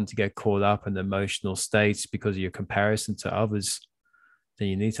starting to get caught up in emotional states because of your comparison to others, then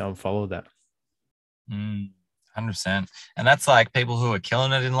you need to unfollow that. 100%. And that's like people who are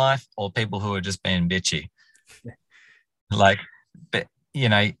killing it in life or people who are just being bitchy. Like, but, you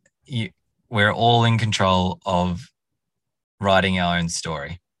know, we're all in control of writing our own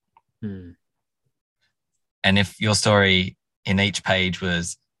story. And if your story in each page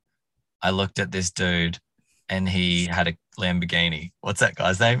was, I looked at this dude and he had a Lamborghini. What's that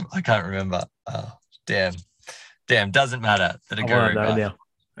guy's name? I can't remember. Oh, damn. Doesn't matter. That a guru guy. Now.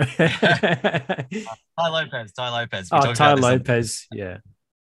 Tai Lopez. Tai Lopez. Yeah.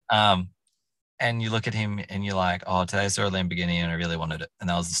 And you look at him and you're like, oh, today I saw a Lamborghini and I really wanted it. And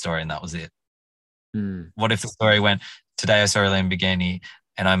that was the story and that was it. What if the story went, today I saw a Lamborghini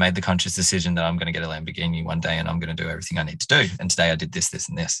and I made the conscious decision that I'm going to get a Lamborghini one day and I'm going to do everything I need to do. And today I did this, this,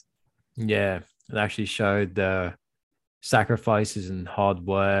 and this. Yeah. It actually showed the sacrifices and hard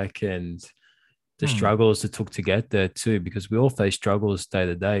work and the struggles it took to get there too, because we all face struggles day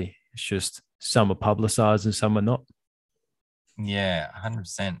to day. It's just some are publicized and some are not. Yeah,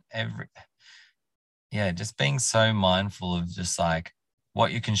 100%. Just being so mindful of just like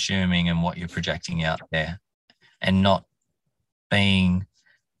what you're consuming and what you're projecting out there, and not being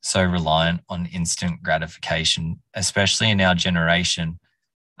so reliant on instant gratification, especially in our generation.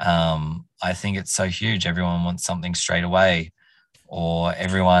 I think it's so huge. Everyone wants something straight away, or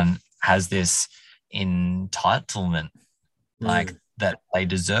everyone has this entitlement, like that they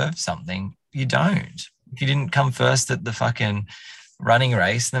deserve something. You don't. If you didn't come first at the fucking running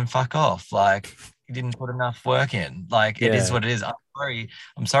race, then fuck off. Like, you didn't put enough work in. Like, it is what it is.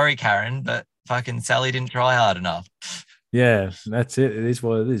 I'm sorry, Karen, but fucking Sally didn't try hard enough. Yeah, that's it. It is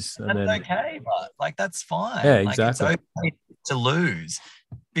what it is. And that's okay, but like, that's fine. Yeah, exactly. Like, it's okay to lose,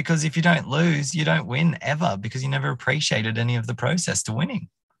 because if you don't lose, you don't win ever, because you never appreciated any of the process to winning.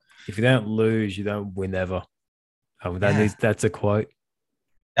 If you don't lose, you don't win ever. That's a quote.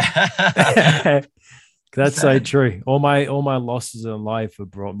 That's so true. All my losses in life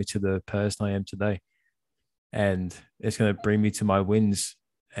have brought me to the person I am today, and it's going to bring me to my wins.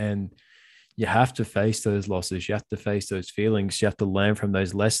 And you have to face those losses. You have to face those feelings. You have to learn from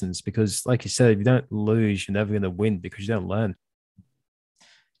those lessons, because, like you said, if you don't lose, you're never going to win, because you don't learn.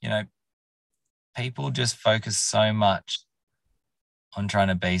 You know, people just focus so much on trying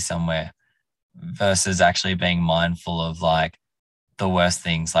to be somewhere versus actually being mindful of, like, the worst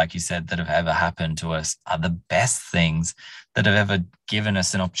things, like you said, that have ever happened to us are the best things that have ever given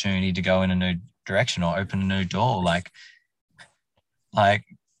us an opportunity to go in a new direction or open a new door. Like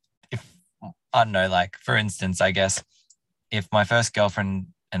if, I don't know, like, for instance, I guess if my first girlfriend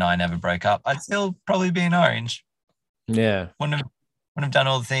and I never broke up, I'd still probably be in Orange. Yeah. Wouldn't have done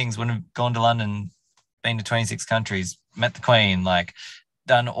all the things, wouldn't have gone to London, been to 26 countries, met the Queen, like,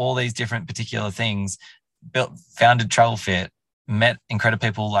 done all these different particular things, founded Travel Fit, met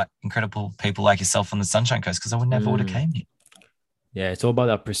incredible people like yourself on the Sunshine Coast, because I would never would have came here. Yeah, it's all about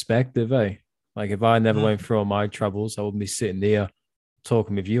that perspective, eh? Like, if I never went through all my troubles, I wouldn't be sitting here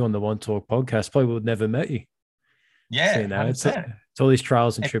talking with you on the One Talk podcast. Probably would have never met you. Yeah, so, you know, it's all these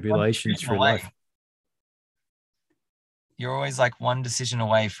trials and tribulations through life. You're always like one decision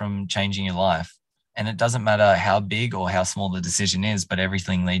away from changing your life. And it doesn't matter how big or how small the decision is, but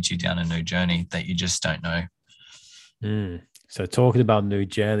everything leads you down a new journey that you just don't know. So talking about new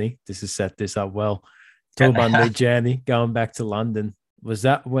journey, this has set this up well. Talking about new journey, going back to London. Was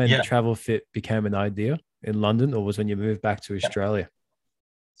that when Travel Fit became an idea in London, or was when you moved back to Australia?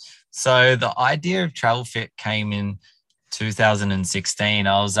 So the idea of Travel Fit came in 2016.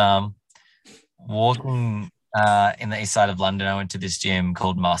 I was walking in the east side of London. I went to this gym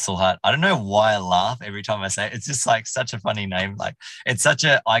called Muscle Hut. I don't know why I laugh every time I say it. It's just like such a funny name. Like, it's such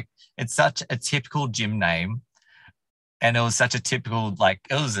a typical gym name. And it was such a typical, like,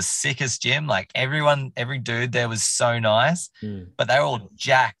 it was the sickest gym. Like, every dude there was so nice, but they were all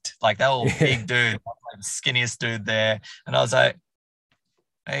jacked. Like, they were all big dudes, like the skinniest dude there. And I was like,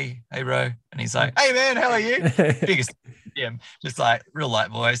 hey, bro. And he's like, hey, man, how are you? Biggest gym, just like real light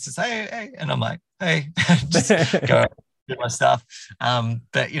voice, just hey. And I'm like, hey, just go do my stuff.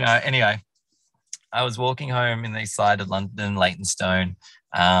 But, you know, anyway, I was walking home in the east side of London, Leytonstone.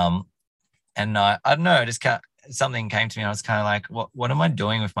 And I don't know, I just can't. Something came to me and I was kind of like, what am I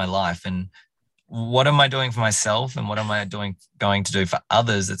doing with my life? And what am I doing for myself? And what am I going to do for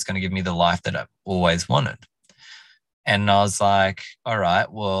others that's going to give me the life that I've always wanted? And I was like, all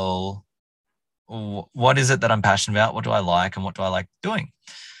right, well, what is it that I'm passionate about? What do I like and what do I like doing?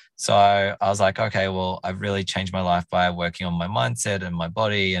 So I was like, okay, well, I've really changed my life by working on my mindset and my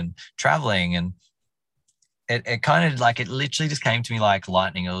body and traveling. And it kind of like, it literally just came to me like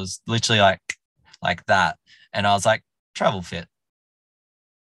lightning. It was literally like that. And I was like, travel fit.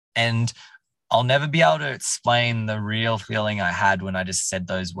 And I'll never be able to explain the real feeling I had when I just said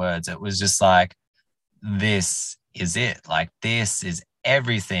those words. It was just like, this is it. Like, this is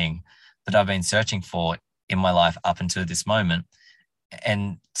everything that I've been searching for in my life up until this moment.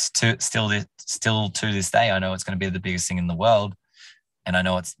 And still to this day, I know it's going to be the biggest thing in the world. And I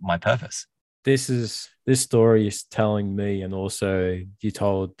know it's my purpose. This story is telling me, and also you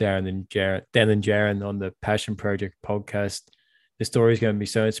told Dan and Jaron on the Passion Project podcast. The story is going to be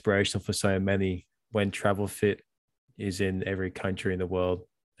so inspirational for so many when Travel Fit is in every country in the world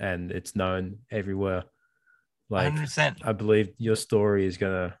and it's known everywhere. Like 100%. I believe your story is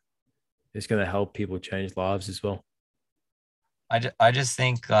gonna help people change lives as well. I just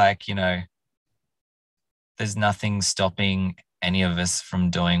think, like, there's nothing stopping any of us from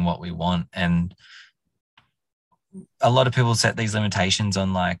doing what we want. And a lot of people set these limitations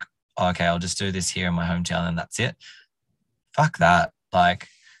on, like, oh, okay, I'll just do this here in my hometown and that's it. Fuck that. Like,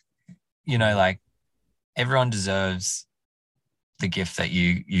 like, everyone deserves the gift that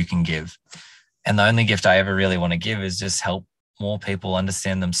you can give. And the only gift I ever really want to give is just help more people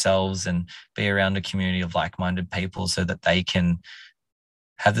understand themselves and be around a community of like-minded people so that they can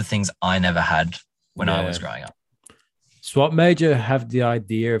have the things I never had when I was Yeah. growing up. So what made you have the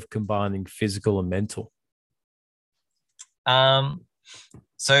idea of combining physical and mental?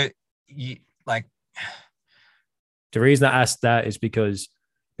 So you like The reason I asked that is because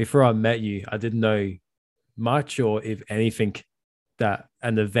before I met you, I didn't know much or if anything that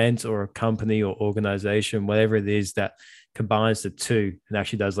an event or a company or organization, whatever it is that combines the two and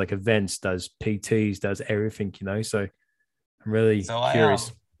actually does like events, does PTs, does everything. So I'm really so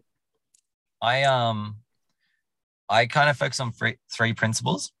curious. I I kind of focus on three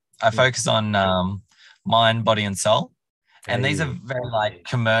principles. I Mm. focus on mind, body, and soul. And these are Hey, very like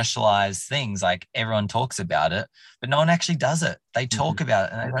commercialized things. Like, everyone talks about it, but no one actually does it. They talk mhm. about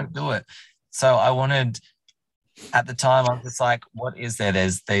it and they don't do it. So I wanted, at the time, I was just like, what is there?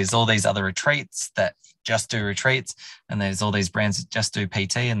 There's all these other retreats that just do retreats, and there's all these brands that just do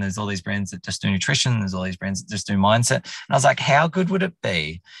PT, and there's all these brands that just do nutrition, and there's all these brands that just do mindset. And I was like, how good would it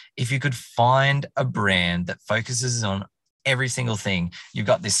be if you could find a brand that focuses on every single thing? You've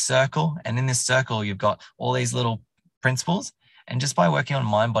got this circle, and in this circle, you've got all these little principles. And just by working on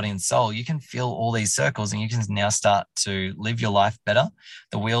mind, body, and soul, you can feel all these circles and you can now start to live your life better.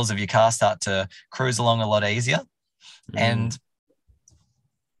 The wheels of your car start to cruise along a lot easier. Mm. And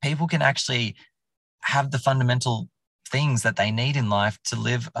people can actually have the fundamental things that they need in life to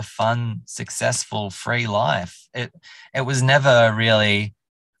live a fun, successful, free life. It was never really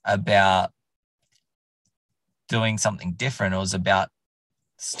about doing something different. It was about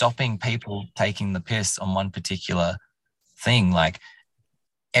stopping people taking the piss on one particular thing. Like,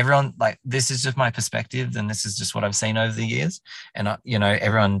 everyone, like, this is just my perspective and this is just what I've seen over the years. And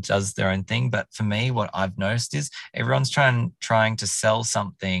everyone does their own thing, but for me, what I've noticed is everyone's trying to sell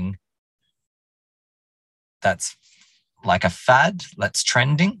something that's like a fad that's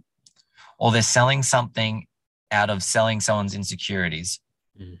trending, or they're selling something out of selling someone's insecurities.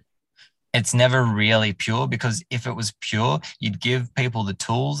 Mm. It's never really pure, because if it was pure, you'd give people the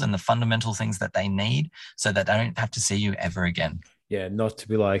tools and the fundamental things that they need so that they don't have to see you ever again. Yeah, not to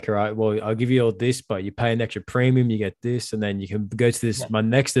be like, all right, well, I'll give you all this, but you pay an extra premium, you get this, and then you can go to Yeah. my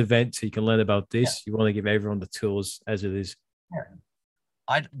next event so you can learn about Yeah. this. You want to give everyone the tools as it is. Yeah.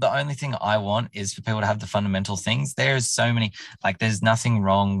 The only thing I want is for people to have the fundamental things. There's so many, like, there's nothing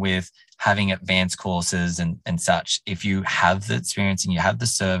wrong with having advanced courses and such. If you have the experience and you have the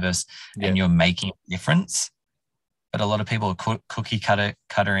service and you're making a difference, but a lot of people are cookie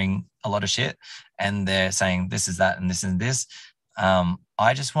cuttering a lot of shit, and they're saying this is that and this and this.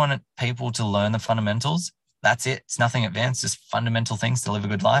 I just want people to learn the fundamentals. That's it. It's nothing advanced, just fundamental things to live a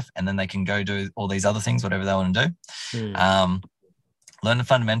good life. And then they can go do all these other things, whatever they want to do. Mm. Learn the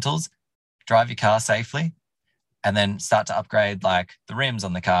fundamentals, drive your car safely, and then start to upgrade, like, the rims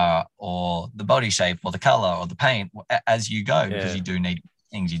on the car or the body shape or the color or the paint as you go, because you do need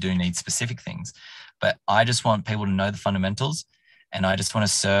things, you do need specific things. But I just want people to know the fundamentals, and I just want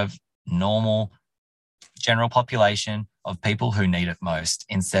to serve normal general population of people who need it most,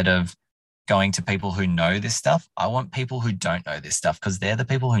 instead of going to people who know this stuff. I want people who don't know this stuff, because they're the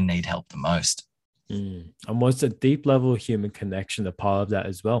people who need help the most. Mm. And what's a deep level human connection a part of that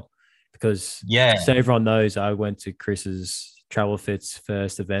as well? because Yeah. so everyone knows I went to Chris's Travel Fits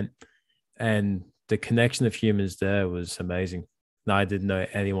first event, and the connection of humans there was amazing. And I didn't know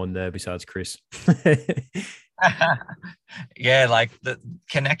anyone there besides Chris. Yeah, like the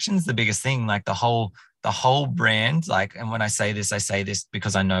connection's the biggest thing. Like the whole brand, like, and when I say this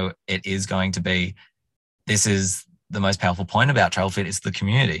because I know it is going to be, this is the most powerful point about TravelFit is the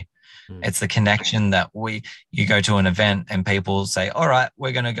community. It's the connection that you go to an event and people say, all right,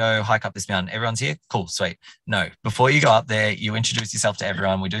 we're going to go hike up this mountain. Everyone's here. Cool. Sweet. No, before you go up there, you introduce yourself to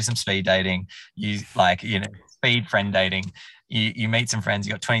everyone. We do some speed dating. You speed friend dating. You meet some friends.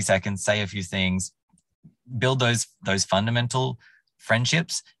 You got 20 seconds, say a few things, build those fundamental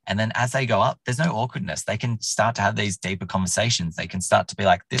friendships. And then as they go up, there's no awkwardness. They can start to have these deeper conversations. They can start to be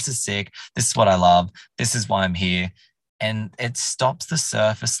like, this is sick. This is what I love. This is why I'm here. And it stops the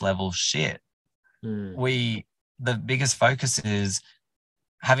surface level shit. The biggest focus is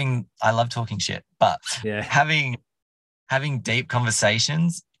I love talking shit, but having deep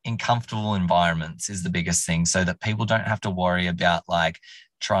conversations in comfortable environments is the biggest thing, so that people don't have to worry about like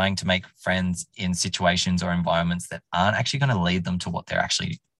trying to make friends in situations or environments that aren't actually going to lead them to what they're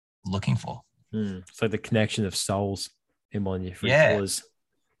actually looking for. So the connection of souls in one of your three pillars.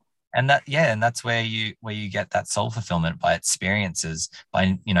 And that's where you get that soul fulfillment by experiences,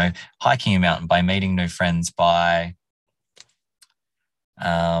 by hiking a mountain, by meeting new friends, by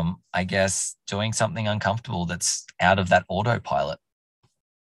I guess doing something uncomfortable that's out of that autopilot.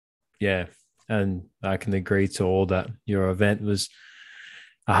 Yeah, and I can agree to all that. Your event was,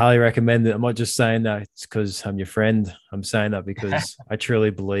 I highly recommend it. I'm not just saying that it's because I'm your friend. I'm saying that because I truly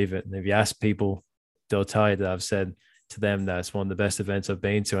believe it. And if you ask people, they'll tell you that I've said to them that it's one of the best events I've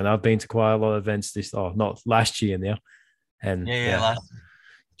been to. And I've been to quite a lot of events not last year now. And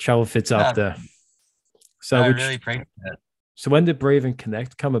Travel Fits up there. So I really appreciate it. So when did Breathe and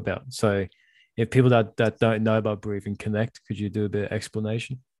Connect come about? So if people that don't know about Breathe and Connect, could you do a bit of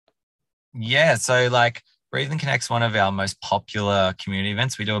explanation? Yeah, so like Breathe and Connect's one of our most popular community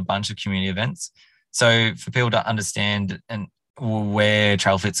events. We do a bunch of community events. So for people to understand and where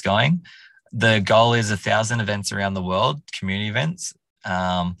TravelFit's going, the goal is 1,000 events around the world, community events.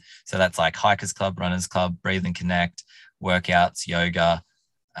 So that's like Hikers Club, Runners Club, Breathe and Connect, workouts, yoga,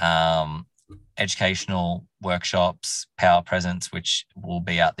 educational workshops, Power Presence, which will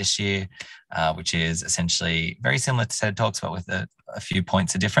be out this year, which is essentially very similar to TED Talks, but with a few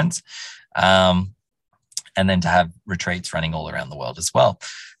points of difference. And then to have retreats running all around the world as well.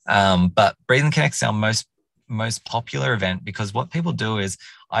 But Breathe and Connect is our most popular event, because what people do is,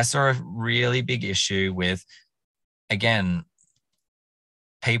 I saw a really big issue with, again,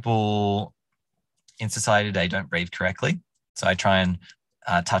 people in society today don't breathe correctly. So I try and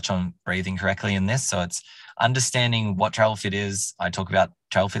touch on breathing correctly in this. So it's understanding what TravelFit is. I talk about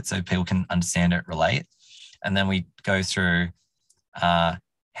TravelFit so people can understand it, relate. And then we go through how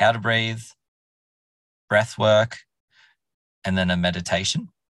to breathe, breath work, and then a meditation.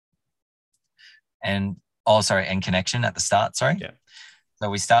 And connection at the start, Yeah. So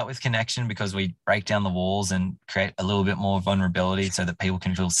we start with connection because we break down the walls and create a little bit more vulnerability so that people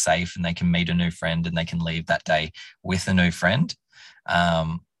can feel safe and they can meet a new friend and they can leave that day with a new friend.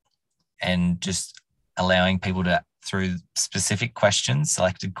 And just allowing people to, through specific questions,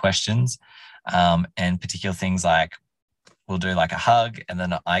 selected questions, and particular things like, we'll do like a hug and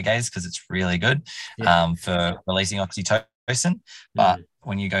then an eye gaze because it's really good for releasing oxytocin. But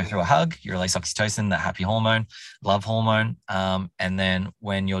when you go through a hug, you release oxytocin, that happy hormone, love hormone. And then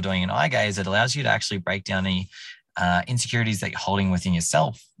when you're doing an eye gaze, it allows you to actually break down any insecurities that you're holding within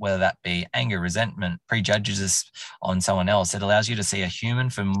yourself, whether that be anger, resentment, prejudices on someone else. It allows you to see a human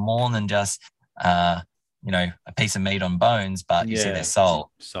for more than just, a piece of meat on bones, but you see their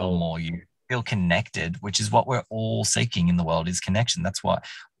soul or more. You feel connected, which is what we're all seeking in the world, is connection. That's why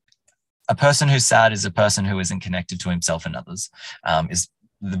a person who's sad is a person who isn't connected to himself and others, is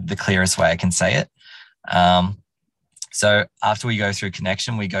the clearest way I can say it. So after we go through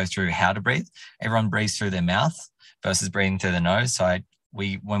connection, we go through how to breathe. Everyone breathes through their mouth versus breathing through the nose. So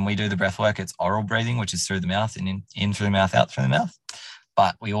when we do the breath work, it's oral breathing, which is through the mouth and in through the mouth, out through the mouth.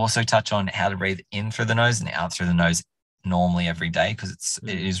 But we also touch on how to breathe in through the nose and out through the nose normally every day, because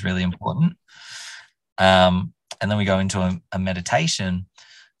it is really important. And then we go into a meditation.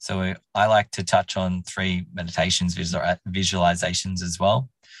 So I like to touch on 3 meditations, visualizations as well,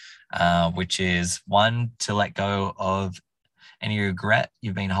 which is 1, to let go of any regret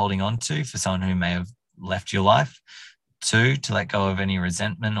you've been holding on to for someone who may have left your life. 2, to let go of any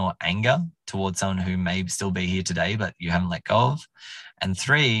resentment or anger towards someone who may still be here today, but you haven't let go of. And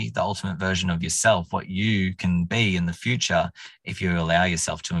 3, the ultimate version of yourself, what you can be in the future if you allow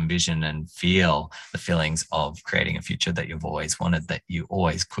yourself to envision and feel the feelings of creating a future that you've always wanted, that you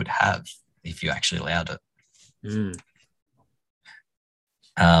always could have if you actually allowed it.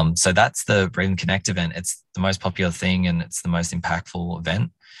 So that's the Breathe and Connect event. It's the most popular thing and it's the most impactful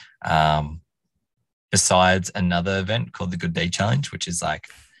event. Besides another event called the Good Deed Challenge, which is like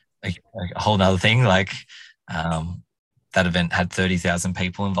a whole nother thing. Like that event had 30,000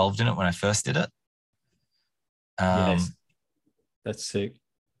 people involved in it when I first did it. Yes. That's sick.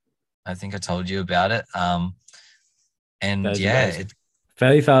 I think I told you about it. And amazing.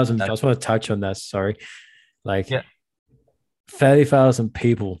 30,000. I just want to touch on that. Sorry. 30,000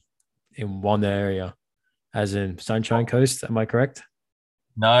 people in one area, as in Sunshine Coast. Am I correct?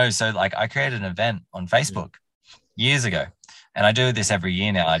 No. So like I created an event on Facebook years ago, and I do this every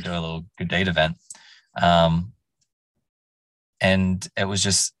year now. I do a little good deed event. And it was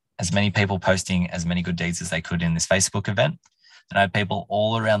just as many people posting as many good deeds as they could in this Facebook event. And I had people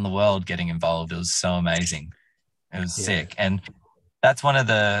all around the world getting involved. It was so amazing. It was sick. And that is one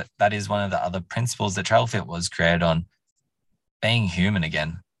of the other principles that Travel Fit was created on, being human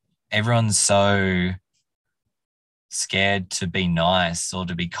again. Everyone's so scared to be nice or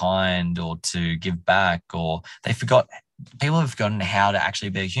to be kind or to give back, or people have forgotten how to actually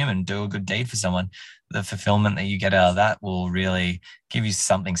be a human, do a good deed for someone. The fulfillment that you get out of that will really give you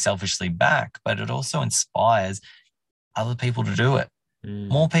something selfishly back, but it also inspires other people to do it.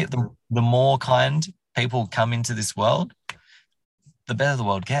 More people, the more kind people come into this world, the better the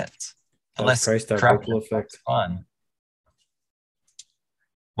world gets. The less ripple effect. Fun.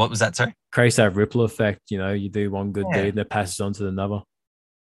 What was that, sorry? Creates that ripple effect. You do one good deed and it passes on to another.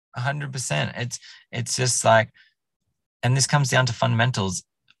 100%. It's just like, and this comes down to fundamentals.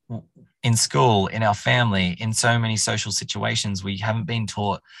 In school, in our family, in so many social situations, we haven't been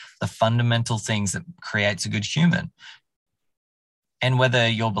taught the fundamental things that creates a good human. And whether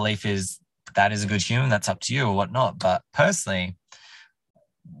your belief is that is a good human, that's up to you or whatnot. But personally,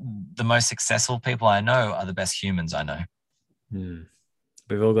 the most successful people I know are the best humans I know.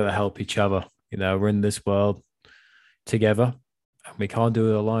 We've all got to help each other. We're in this world together and we can't do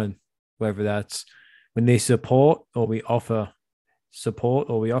it alone. Whether that's we need support or we offer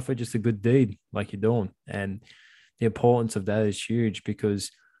just a good deed like you're doing. And the importance of that is huge,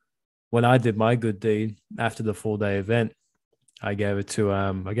 because when I did my good deed after the 4-day event, I gave it to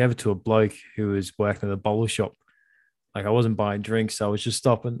a bloke who was working at a bottle shop. Like, I wasn't buying drinks. I was just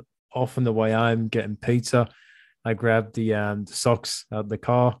stopping off on the way home, getting pizza. I grabbed the socks out of the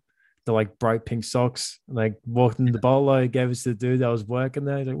car, the like bright pink socks, and I walked in the bottle. I gave it to the dude that was working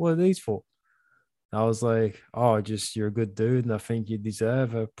there. He's like, "What are these for?" I was like, "Oh, just you're a good dude, and I think you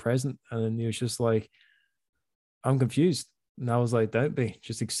deserve a present." And then he was just like, "I'm confused." And I was like, "Don't be,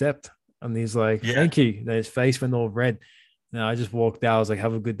 just accept." And he's like, "Thank you." And then his face went all red. And I just walked out. I was like,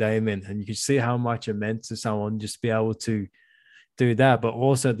 "Have a good day, man." And you could see how much it meant to someone just to be able to do that, but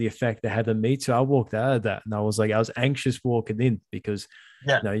also the effect it had on me too. I walked out of that and I was like, I was anxious walking in, because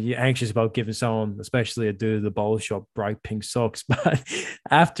you're anxious about giving someone, especially a dude at the bottle shop, bright pink socks. But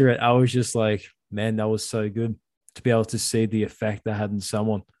after it, I was just like, man, that was so good to be able to see the effect that had on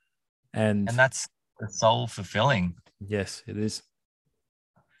someone. And that's soul fulfilling. Yes, it is.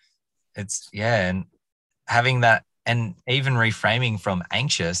 And having that, and even reframing from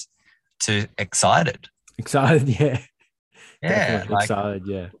anxious to excited. Yeah. Definitely excited,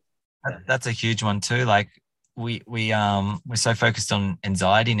 yeah. That's a huge one too. Like we're so focused on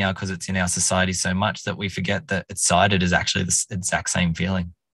anxiety now because it's in our society so much that we forget that excited is actually the exact same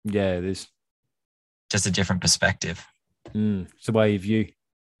feeling. Yeah, it is. Just a different perspective. It's the way you view.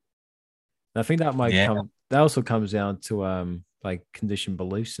 And I think that might that also comes down to like conditioned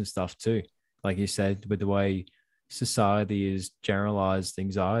beliefs and stuff too. Like you said, with the way society is generalized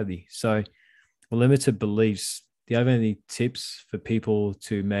anxiety. So limited beliefs. Do you have any tips for people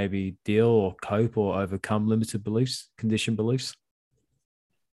to maybe deal or cope or overcome limited beliefs, conditioned beliefs?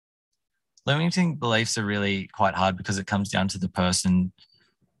 Limiting beliefs are really quite hard because it comes down to the person.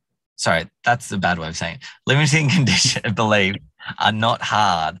 Sorry, that's the bad way of saying it. Limiting conditioned beliefs are not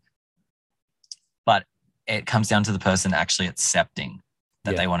hard, but it comes down to the person actually accepting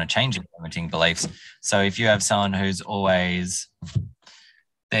that they want to change their limiting beliefs. So if you have someone who's always,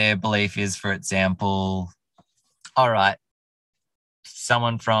 their belief is, for example, all right,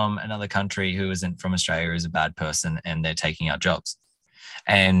 someone from another country who isn't from Australia is a bad person and they're taking our jobs.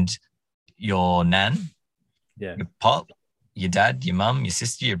 And your nan, your pop, your dad, your mum, your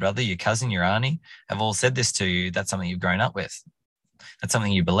sister, your brother, your cousin, your auntie have all said this to you. That's something you've grown up with. That's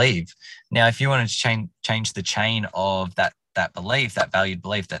something you believe. Now, if you wanted to change the chain of that belief, that valued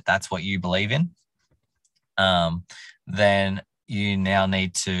belief that that's what you believe in, then you now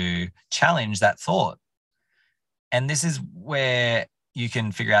need to challenge that thought. And this is where you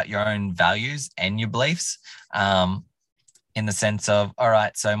can figure out your own values and your beliefs, in the sense of, all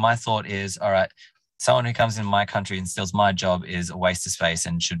right, so my thought is, all right, someone who comes in my country and steals my job is a waste of space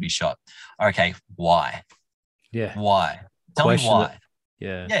and should be shot. Okay, why? Yeah. Why? Tell me Question why. it.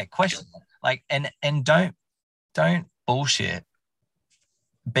 Yeah. Yeah, question it. Like, and don't bullshit.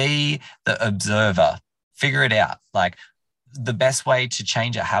 Be the observer. Figure it out. Like, the best way to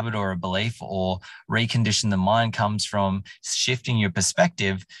change a habit or a belief or recondition the mind comes from shifting your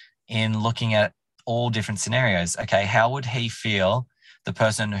perspective in looking at all different scenarios. Okay, how would he feel, the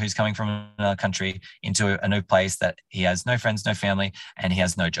person who's coming from another country into a new place that he has no friends, no family, and he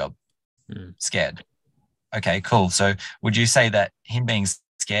has no job? Scared. Okay, cool. So would you say that him being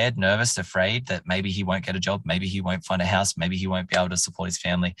scared, nervous, afraid that maybe he won't get a job, maybe he won't find a house, maybe he won't be able to support his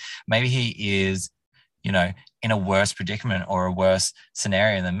family, maybe he is, you know, in a worse predicament or a worse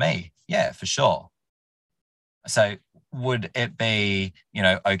scenario than me? Yeah, for sure. So would it be, you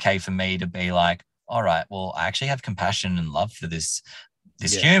know, okay for me to be like, all right, well, I actually have compassion and love for this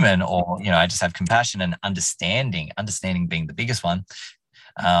human, or, you know, I just have compassion and understanding being the biggest one.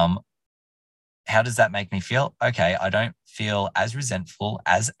 How does that make me feel? Okay, I don't feel as resentful,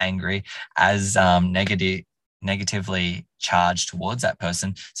 as angry, as negatively charged towards that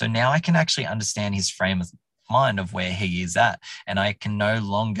person. So now I can actually understand his frame of mind of where he is at. And I can no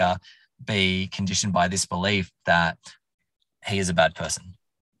longer be conditioned by this belief that he is a bad person.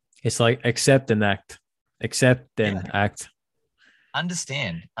 It's like accept and act. Accept and act.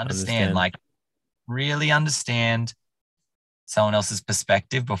 Understand. Like, really understand someone else's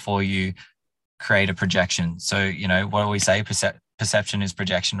perspective before you create a projection. So, you know, what do we say? Perception is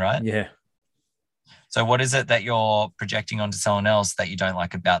projection, right? Yeah. So what is it that you're projecting onto someone else that you don't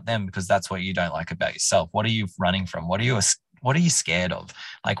like about them? Because that's what you don't like about yourself. What are you running from? What are you scared of?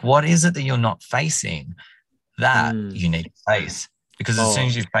 Like, what is it that you're not facing that you need to face? Because as soon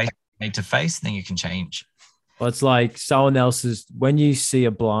as you need to face, then you can change. Well, it's like someone else's, when you see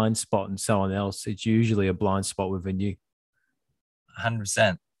a blind spot in someone else, it's usually a blind spot within you.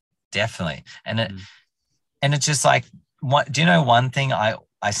 100%. Definitely. And it's just like, what, do you know one thing I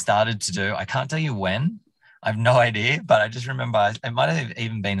started to do? I can't tell you when. I have no idea, but I just remember it might have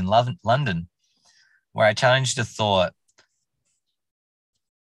even been in London, where I challenged a thought.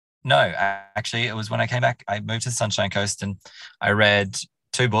 No, actually, it was when I came back. I moved to the Sunshine Coast and I read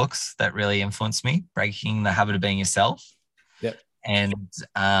 2 books that really influenced me: Breaking the Habit of Being Yourself, and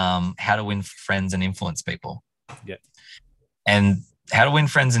How to Win Friends and Influence People. And How to Win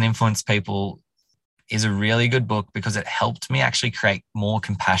Friends and Influence People is a really good book because it helped me actually create more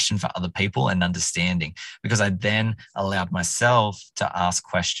compassion for other people and understanding, because I then allowed myself to ask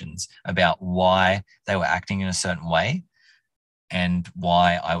questions about why they were acting in a certain way and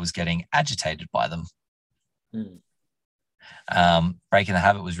why I was getting agitated by them. Breaking the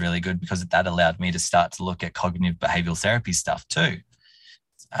Habit was really good because that allowed me to start to look at cognitive behavioral therapy stuff too.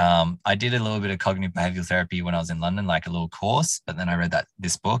 I did a little bit of cognitive behavioral therapy when I was in London, like a little course, but then I read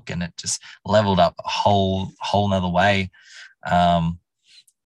this book and it just leveled up a whole nother way.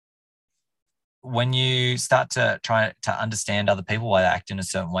 When you start to try to understand other people, why they act in a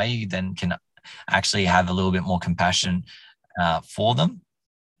certain way, you then can actually have a little bit more compassion for them.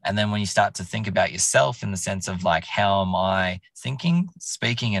 And then when you start to think about yourself in the sense of like, how am I thinking,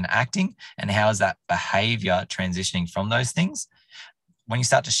 speaking, and acting, and how is that behavior transitioning from those things? When you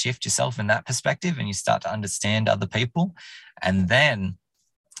start to shift yourself in that perspective and you start to understand other people, and then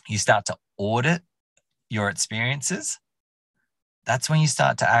you start to audit your experiences, that's when you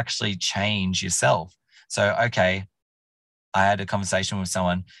start to actually change yourself. So, okay, I had a conversation with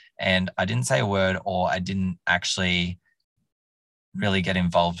someone and I didn't say a word, or I didn't actually really get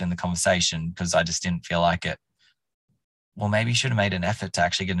involved in the conversation because I just didn't feel like it. Well, maybe you should have made an effort to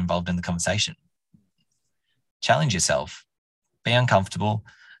actually get involved in the conversation. Challenge yourself. Be uncomfortable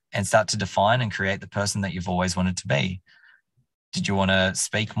and start to define and create the person that you've always wanted to be. Did you want to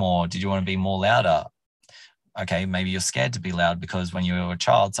speak more? Did you want to be more louder? Okay, maybe you're scared to be loud because when you were a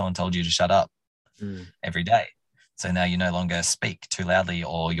child, someone told you to shut up every day. So now you no longer speak too loudly,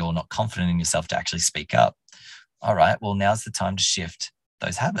 or you're not confident in yourself to actually speak up. All right, well, now's the time to shift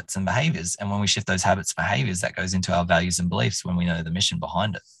those habits and behaviors. And when we shift those habits and behaviors, that goes into our values and beliefs when we know the mission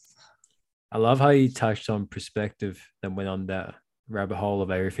behind it. I love how you touched on perspective and went on that rabbit hole of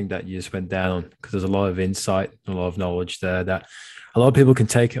everything that you just went down on, because there's a lot of insight, a lot of knowledge there that a lot of people can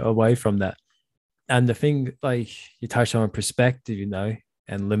take away from that. And the thing, like you touched on perspective,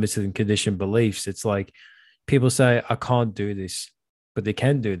 and limited and conditioned beliefs. It's like people say, I can't do this, but they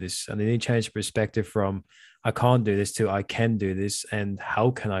can do this. And they need to change perspective from I can't do this to I can do this. And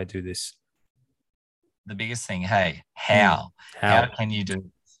how can I do this? The biggest thing, hey, Hmm. how How? can you do?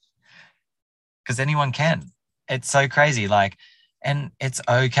 Because anyone can. It's so crazy. Like, and it's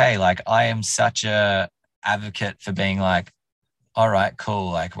okay. Like, I am such a advocate for being like, all right, cool.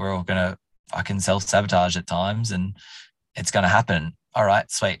 Like, we're all gonna fucking self-sabotage at times and it's gonna happen. All right,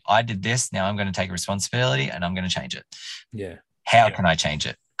 sweet. I did this. Now I'm gonna take responsibility and I'm gonna change it. Yeah. How can I change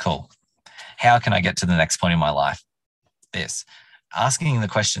it? Cool. How can I get to the next point in my life? This. Asking the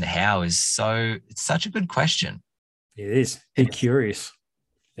question how is it's such a good question. It is. Be It's curious,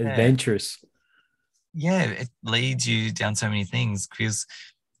 yeah. adventurous. Yeah, it leads you down so many things because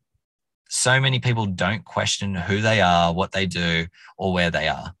so many people don't question who they are, what they do, or where they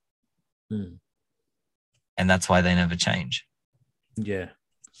are. Hmm. And that's why they never change. Yeah.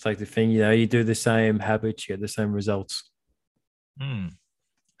 It's like the thing, you do the same habits, you get the same results. Hmm.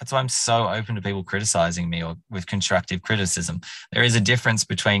 That's why I'm so open to people criticizing me or with constructive criticism. There is a difference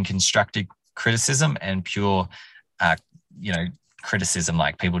between constructive criticism and pure, uh, you know, criticism,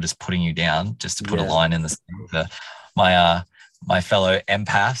 like people just putting you down just to put a Yeah. line in the for my fellow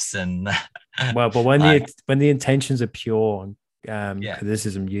empaths and Well, but when like the intentions are pure yeah,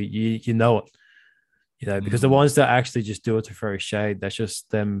 criticism, you know it, because the mm, ones that actually just do it to throw shade, that's just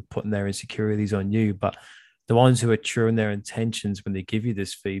them putting their insecurities on you. But the ones who are true in their intentions when they give you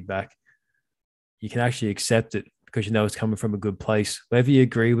this feedback, you can actually accept it because you know it's coming from a good place. Whether you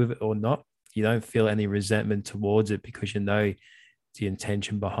agree with it or not, you don't feel any resentment towards it because you know the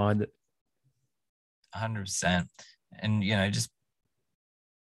intention behind it. 100%. And just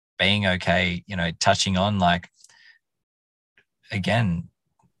being okay, touching on like again,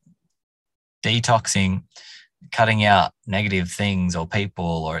 detoxing, cutting out negative things or people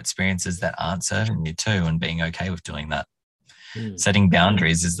or experiences that aren't serving you too, and being okay with doing that. Mm. Setting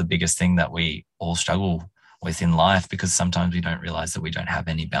boundaries is the biggest thing that we all struggle with in life because sometimes we don't realize that we don't have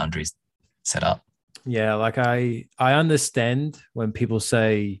any boundaries set up. Yeah, like I understand when people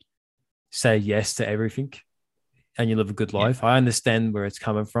say yes to everything and you live a good Yeah, life. I understand where it's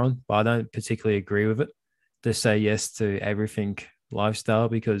coming from, but I don't particularly agree with it. To say yes to everything lifestyle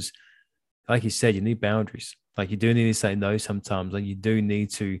because, like you said, you need boundaries. Like you do need to say no sometimes. Like you do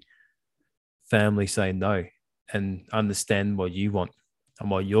need to firmly say no and understand what you want and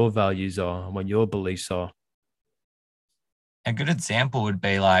what your values are and what your beliefs are. a good example would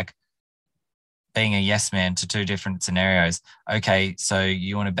be like being a yes man to two different scenarios. Okay, so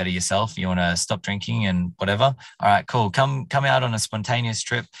you want to better yourself, you want to stop drinking and whatever. All right, cool. Come out on a spontaneous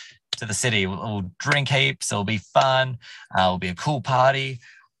trip to the city. We'll drink heaps. It'll be fun. It'll be a cool party.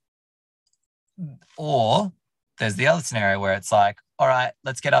 Or there's the other scenario where it's like, all right,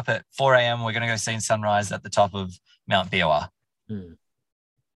 let's get up at 4 a.m. We're going to go see sunrise at the top of Mount Biwa. Hmm.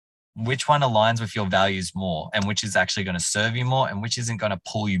 Which one aligns with your values more and which is actually going to serve you more and which isn't going to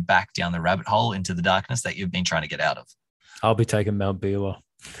pull you back down the rabbit hole into the darkness that you've been trying to get out of? I'll be taking Mount Bila.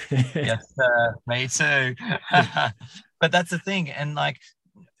 Yes, me too. But that's the thing. And like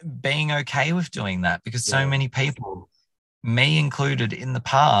being okay with doing that because so Yeah. many people, me included in the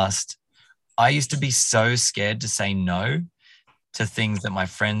past, I used to be so scared to say no to things that my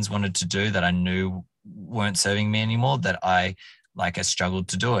friends wanted to do that I knew weren't serving me anymore that I struggled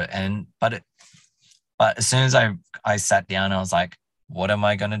to do it. But as soon as I sat down, I was like, what am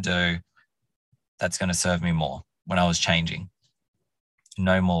I going to do that's going to serve me more when I was changing?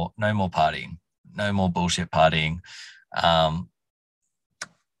 No more partying, no more bullshit partying. Um,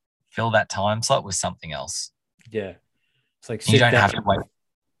 Fill that time slot with something else. Yeah. It's like You sit don't down. have to wait.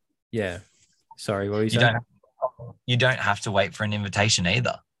 Yeah. Sorry, what were you You saying? don't. You don't have to wait for an invitation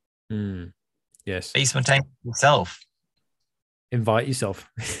either. Mm, yes. Be spontaneous yourself. Invite yourself.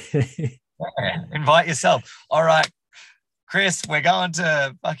 Yeah, invite yourself. All right, Chris, we're going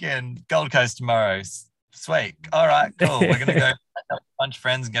to fucking Gold Coast tomorrow. Sweet. All right, cool. We're gonna go have a bunch of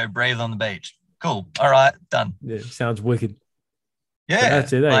friends and go breathe on the beach. Cool. All right, done. Yeah, sounds wicked. But Yeah,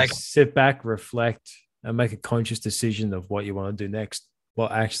 that's it. like Sit back, reflect, and make a conscious decision of what you want to do next.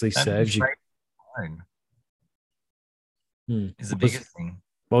 What actually don't be serves you. afraid alone Hmm. is the biggest thing.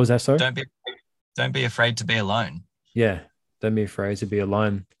 What was that? Sorry. Don't be afraid to be alone. Yeah. Don't be afraid to be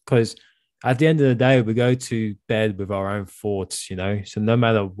alone. Because at the end of the day, we go to bed with our own thoughts. So no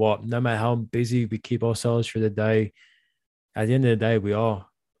matter what, no matter how busy we keep ourselves for the day, at the end of the day, we are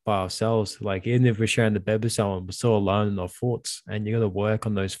by ourselves. Like even if we're sharing the bed with someone, we're still alone in our thoughts, and you got to work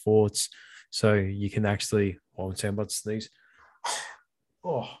on those thoughts so you can actually. Oh, I'm saying about to sneeze.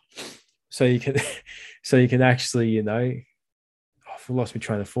 Oh, so so you can so you can actually, I've lost my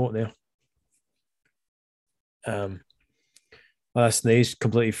train of thought now. Well, that sneeze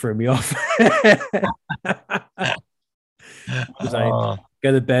completely threw me off. Saying, Oh,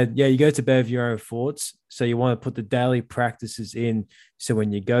 go to bed. Yeah, you go to bed with your own thoughts. So you want to put the daily practices in. So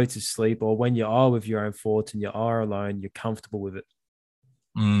when you go to sleep or when you are with your own thoughts and you are alone, you're comfortable with it.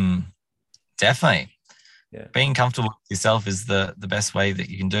 definitely. Yeah. Being comfortable with yourself is the best way that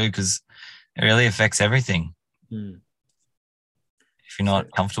you can do, because it really affects everything. Mm. If you're So,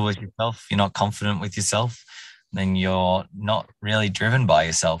 not comfortable with yourself, you're not confident with yourself, then you're not really driven by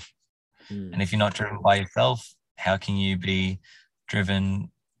yourself. And mm, if you're not driven by yourself, how can you be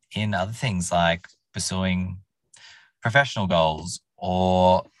driven in other things like pursuing professional goals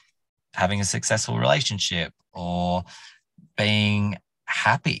or having a successful relationship or being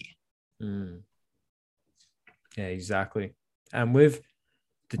happy? mm. Yeah, exactly. And with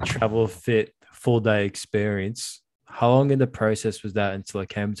the travel fit full day experience, how long in the process was that until it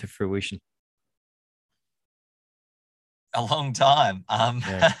came to fruition? A long time.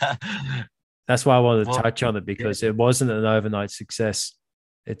 Yeah. That's why I wanted to Well, touch on it yeah, because it wasn't an overnight success.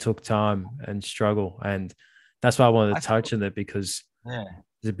 It took time and struggle. And that's why I wanted I to touch on it because yeah,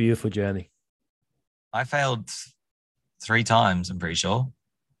 it's a beautiful journey. I failed 3 times, I'm pretty sure.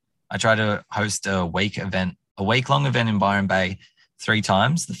 I tried to host a week long event in Byron Bay 3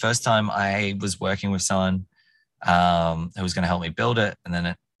 times. The first time I was working with someone who was going to help me build it, and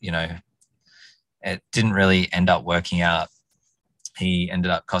then it didn't really end up working out. He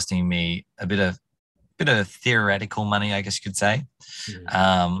ended up costing me a bit of theoretical money, I guess you could say. Mm.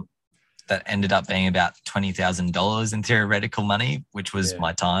 Um, that ended up being about $20,000 in theoretical money, which was Yeah.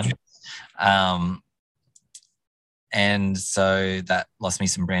 my time. Um, and so that lost me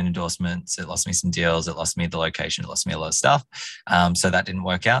some brand endorsements. It lost me some deals. It lost me the location. It lost me a lot of stuff. So that didn't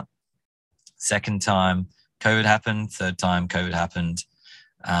work out. Second time, COVID happened. Third time, COVID happened.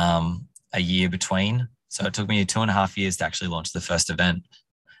 A year between. So it took me 2.5 years to actually launch the first event.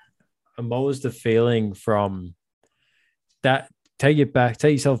 And what was the feeling from that? Take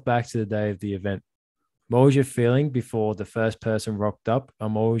yourself back to the day of the event. What was your feeling before the first person rocked up?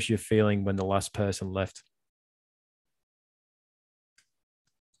 And what was your feeling when the last person left?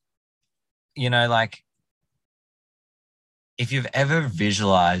 Like if you've ever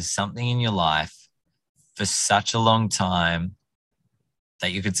visualized something in your life for such a long time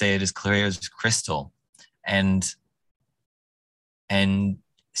that you could see it as clear as crystal, and and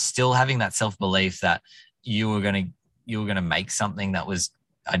still having that self-belief that you were going to make something that was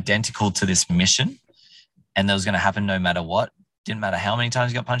identical to this mission, and that was going to happen no matter what. Didn't matter how many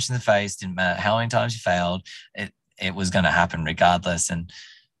times you got punched in the face, didn't matter how many times you failed, it was going to happen regardless. And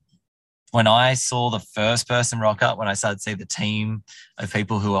when I saw the first person rock up, when I started to see the team of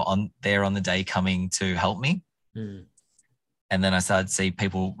people who are on there on the day coming to help me, Mm. and then I started to see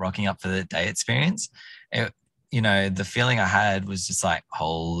people rocking up for the day experience, the feeling I had was just like,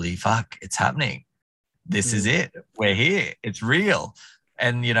 holy fuck, it's happening. This is Mm. it. We're here. It's real.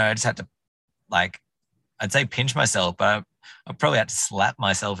 And, I just had to, like, I'd say pinch myself, but I probably had to slap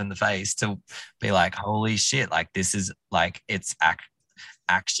myself in the face to be like, holy shit, like, this is like, it's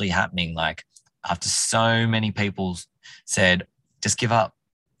actually happening. Like, after so many people said, just give up,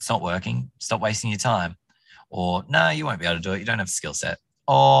 it's not working, stop wasting your time. Or, no, you won't be able to do it. You don't have the skill set.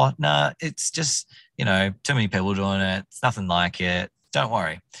 Or, no, it's just, too many people doing it. It's nothing like it. Don't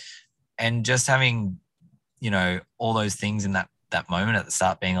worry. And just having, all those things in that moment at the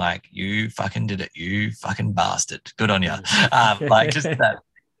start being like, you fucking did it. You fucking bastard. Good on you. Like just Mm.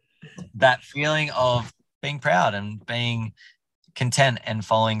 that feeling of being proud and being content and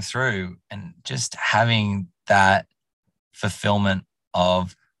following through and just having that fulfillment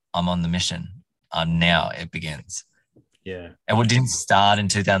of I'm on the mission. Now it begins. Yeah. And it didn't start in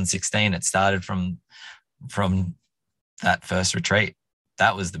 2016. It started from that first retreat.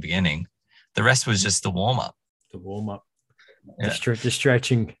 That was the beginning. The rest was just the warm up. The warm up, Yeah. the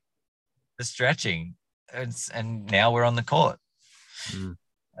stretching. The stretching. And now we're on the court. Mm.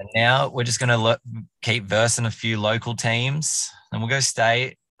 And now we're just going to keep versing a few local teams. Then we'll go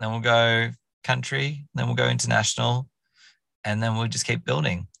state. Then we'll go country. Then we'll go international. And then we'll just keep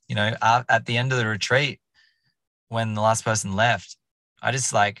building. At the end of the retreat, when the last person left, I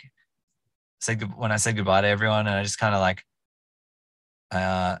just when I said goodbye to everyone, and I just kind of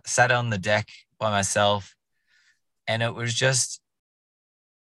sat on the deck by myself. And it was just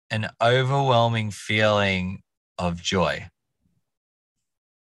an overwhelming feeling of joy,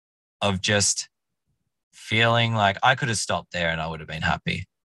 of just feeling like I could have stopped there and I would have been happy.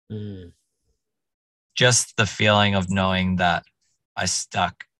 Mm. Just the feeling of knowing that I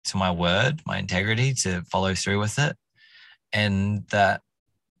stuck to my word, my integrity to follow through with it. And that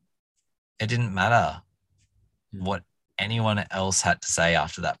it didn't matter what anyone else had to say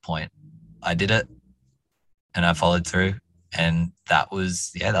after that point. I did it and I followed through. And that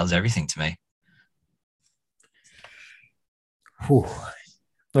was everything to me. Whew.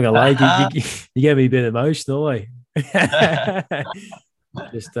 Look, I like it. You get me a bit emotional, eh?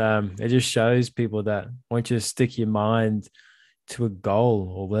 It just shows people that once you stick your mind to a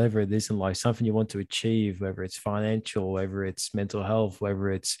goal or whatever it is in life, something you want to achieve, whether it's financial, whether it's mental health, whether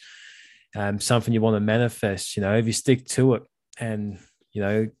it's something you want to manifest, if you stick to it and,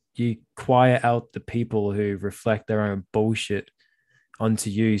 you quiet out the people who reflect their own bullshit onto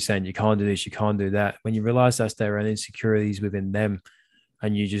you saying you can't do this, you can't do that. When you realize that's their own insecurities within them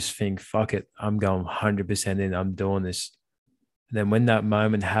and you just think, fuck it, I'm going 100% in, I'm doing this. And then when that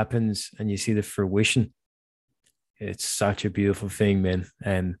moment happens and you see the fruition, it's such a beautiful thing, man.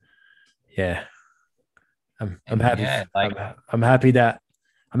 And yeah, I'm happy. Yeah, I'm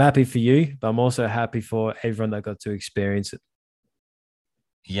happy for you, but I'm also happy for everyone that got to experience it.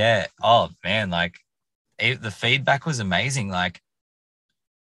 yeah. Oh man, the feedback was amazing. Like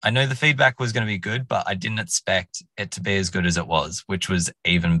I know the feedback was going to be good, but I didn't expect it to be as good as it was, which was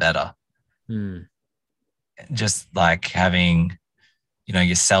even better. Hmm. Just like having,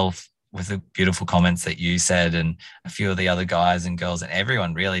 yourself with the beautiful comments that you said, and a few of the other guys and girls, and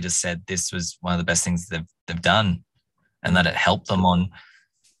everyone really just said this was one of the best things they've done, and that it helped them on.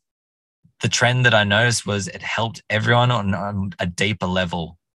 The trend that I noticed was it helped everyone on a deeper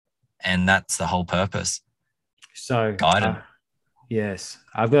level, and that's the whole purpose. So, Guidance. yes,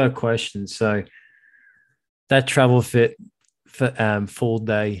 I've got a question. So, that travel fit for full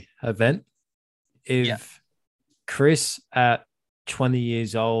day event, if Chris at 20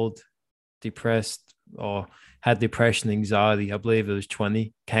 years old, depressed or had depression, anxiety, I believe it was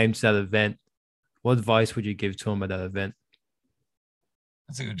 20, came to that event, what advice would you give to him at that event?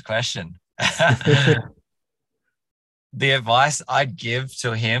 That's a good question. The advice I'd give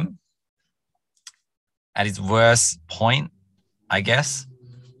to him at his worst point, I guess,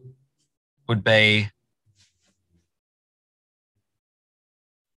 would be,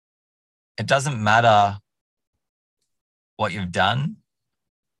 it doesn't matter what you've done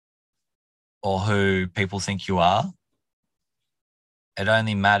or who people think you are. It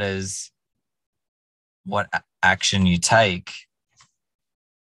only matters what action you take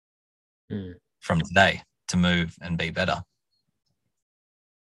from today to move and be better.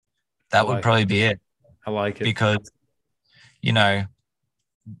 That would probably be it. I like it. Because,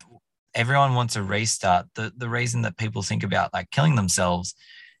 everyone wants a restart. The reason that people think about like killing themselves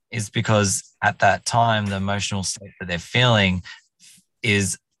is because at that time, the emotional state that they're feeling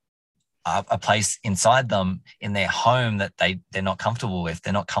is a place inside them in their home that they're not comfortable with.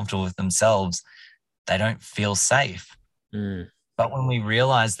 They're not comfortable with themselves. They don't feel safe. But when we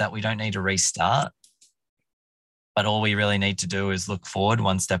realize that we don't need to restart, but all we really need to do is look forward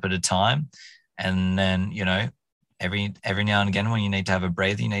one step at a time. And then, every now and again, when you need to have a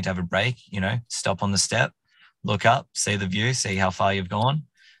breather, you need to have a break, stop on the step, look up, see the view, see how far you've gone,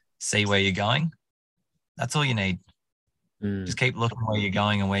 see where you're going. That's all you need. Just keep looking where you're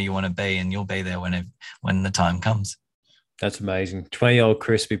going and where you want to be, and you'll be there when the time comes. That's amazing. 20-year-old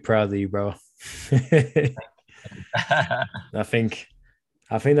Chris, be proud of you, bro. I think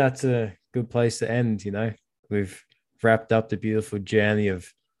that's a good place to end. We've wrapped up the beautiful journey of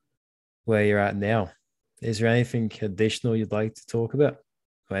where you're at now. Is there anything additional you'd like to talk about,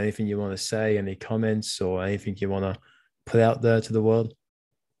 or anything you want to say? Any comments or anything you want to put out there to the world?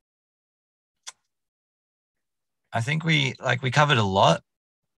 I think we covered a lot,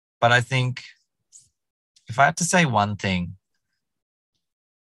 but I think if I had to say one thing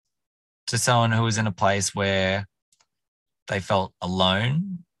to someone who was in a place where they felt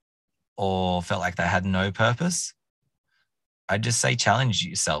alone or felt like they had no purpose, I'd just say challenge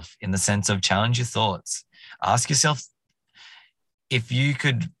yourself, in the sense of challenge your thoughts. Ask yourself if you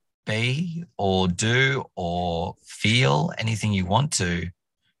could be or do or feel anything you want to,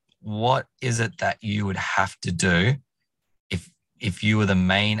 what is it that you would have to do if you were the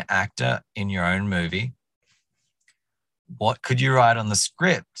main actor in your own movie? What could you write on the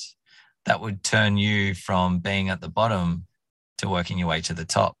script that would turn you from being at the bottom to working your way to the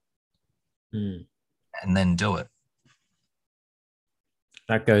top? And then do it.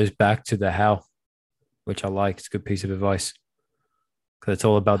 That goes back to the how, which I like. It's a good piece of advice, because it's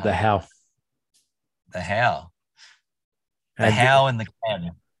all about the how. The how. The how and the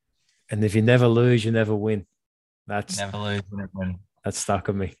can. And if you never lose, you never win. That's never lose, never win. That's stuck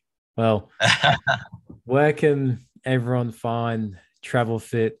on me. Well, where can everyone find Travel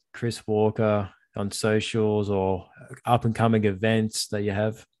Fit, Chris Walker on socials or up and coming events that you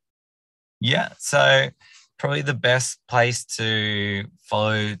have? Yeah. So probably the best place to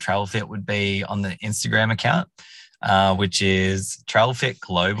follow Travel Fit would be on the Instagram account, which is Travel Fit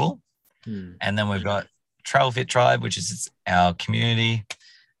Global. And then we've got Travel Fit Tribe, which is our community.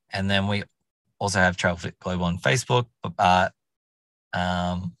 And then we also have Travel Fit Global on Facebook, but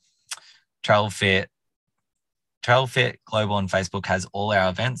Travel Fit Global on Facebook has all our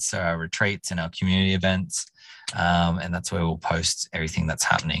events, so our retreats and our community events. And that's where we'll post everything that's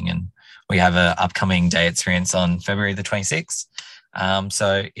happening. And we have an upcoming day experience on February the 26th.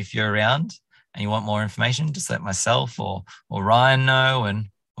 So if you're around and you want more information, just let myself or Ryan know, and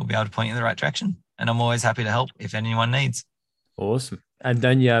we'll be able to point you in the right direction. And I'm always happy to help if anyone needs. Awesome. And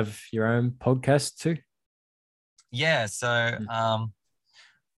then you have your own podcast too? Yeah. So I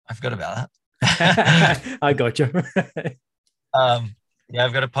forgot about that. I got you. Yeah,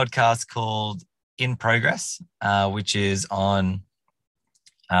 I've got a podcast called In Progress, which is on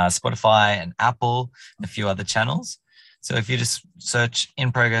Spotify and Apple and a few other channels. So if you just search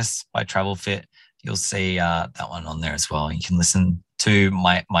In Progress by Travel Fit, you'll see that one on there as well. You can listen to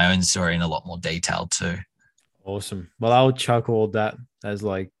my own story in a lot more detail too. Awesome. Well, I'll chuck all that as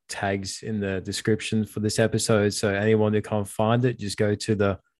like tags in the description for this episode. So anyone who can't find it, just go to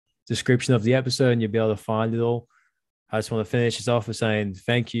the description of the episode and you'll be able to find it all. I just want to finish this off with saying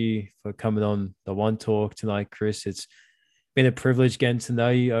thank you for coming on the One Talk tonight, Chris. It's been a privilege getting to know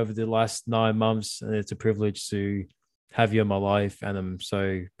you over the last 9 months, and it's a privilege to have you in my life. And I'm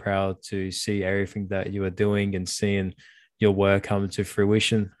so proud to see everything that you are doing and seeing your work come to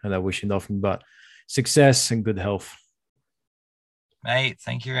fruition. And I wish you nothing but success and good health. Mate,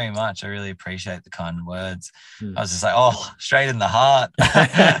 thank you very much. I really appreciate the kind words. I was just like, oh, straight in the heart.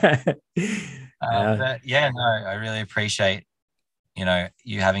 But yeah, no, I really appreciate,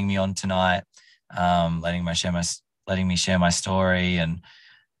 you having me on tonight, letting me share my story, and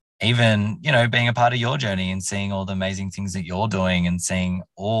even, being a part of your journey and seeing all the amazing things that you're doing and seeing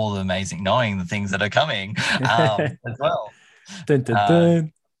all the knowing the things that are coming as well. Dun, dun,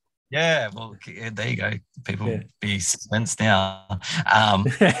 dun. Yeah, well, there you go. People be suspense now.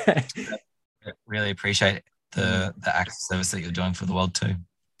 Really appreciate the active service that you're doing for the world too.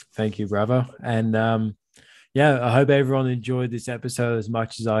 Thank you, brother. And I hope everyone enjoyed this episode as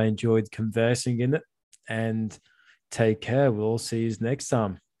much as I enjoyed conversing in it. And take care. We'll see you next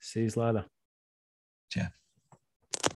time. See you later. Yeah.